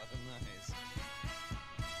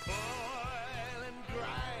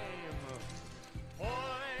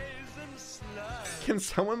 Can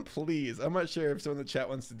someone please? I'm not sure if someone in the chat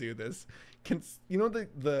wants to do this. Can you know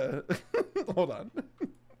the hold on.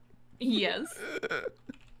 Yes.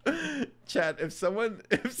 Chat, if someone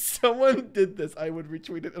did this, I would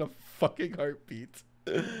retweet it in a fucking heartbeat.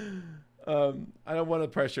 I don't want to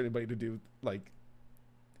pressure anybody to do like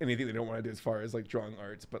anything they don't want to do as far as like drawing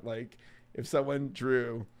arts, but like if someone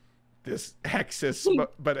drew this Hexus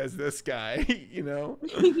but as this guy, you know,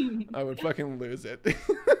 I would fucking lose it.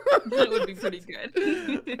 That would be pretty good.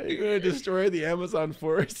 Are you gonna destroy the Amazon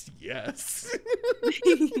forest? Yes.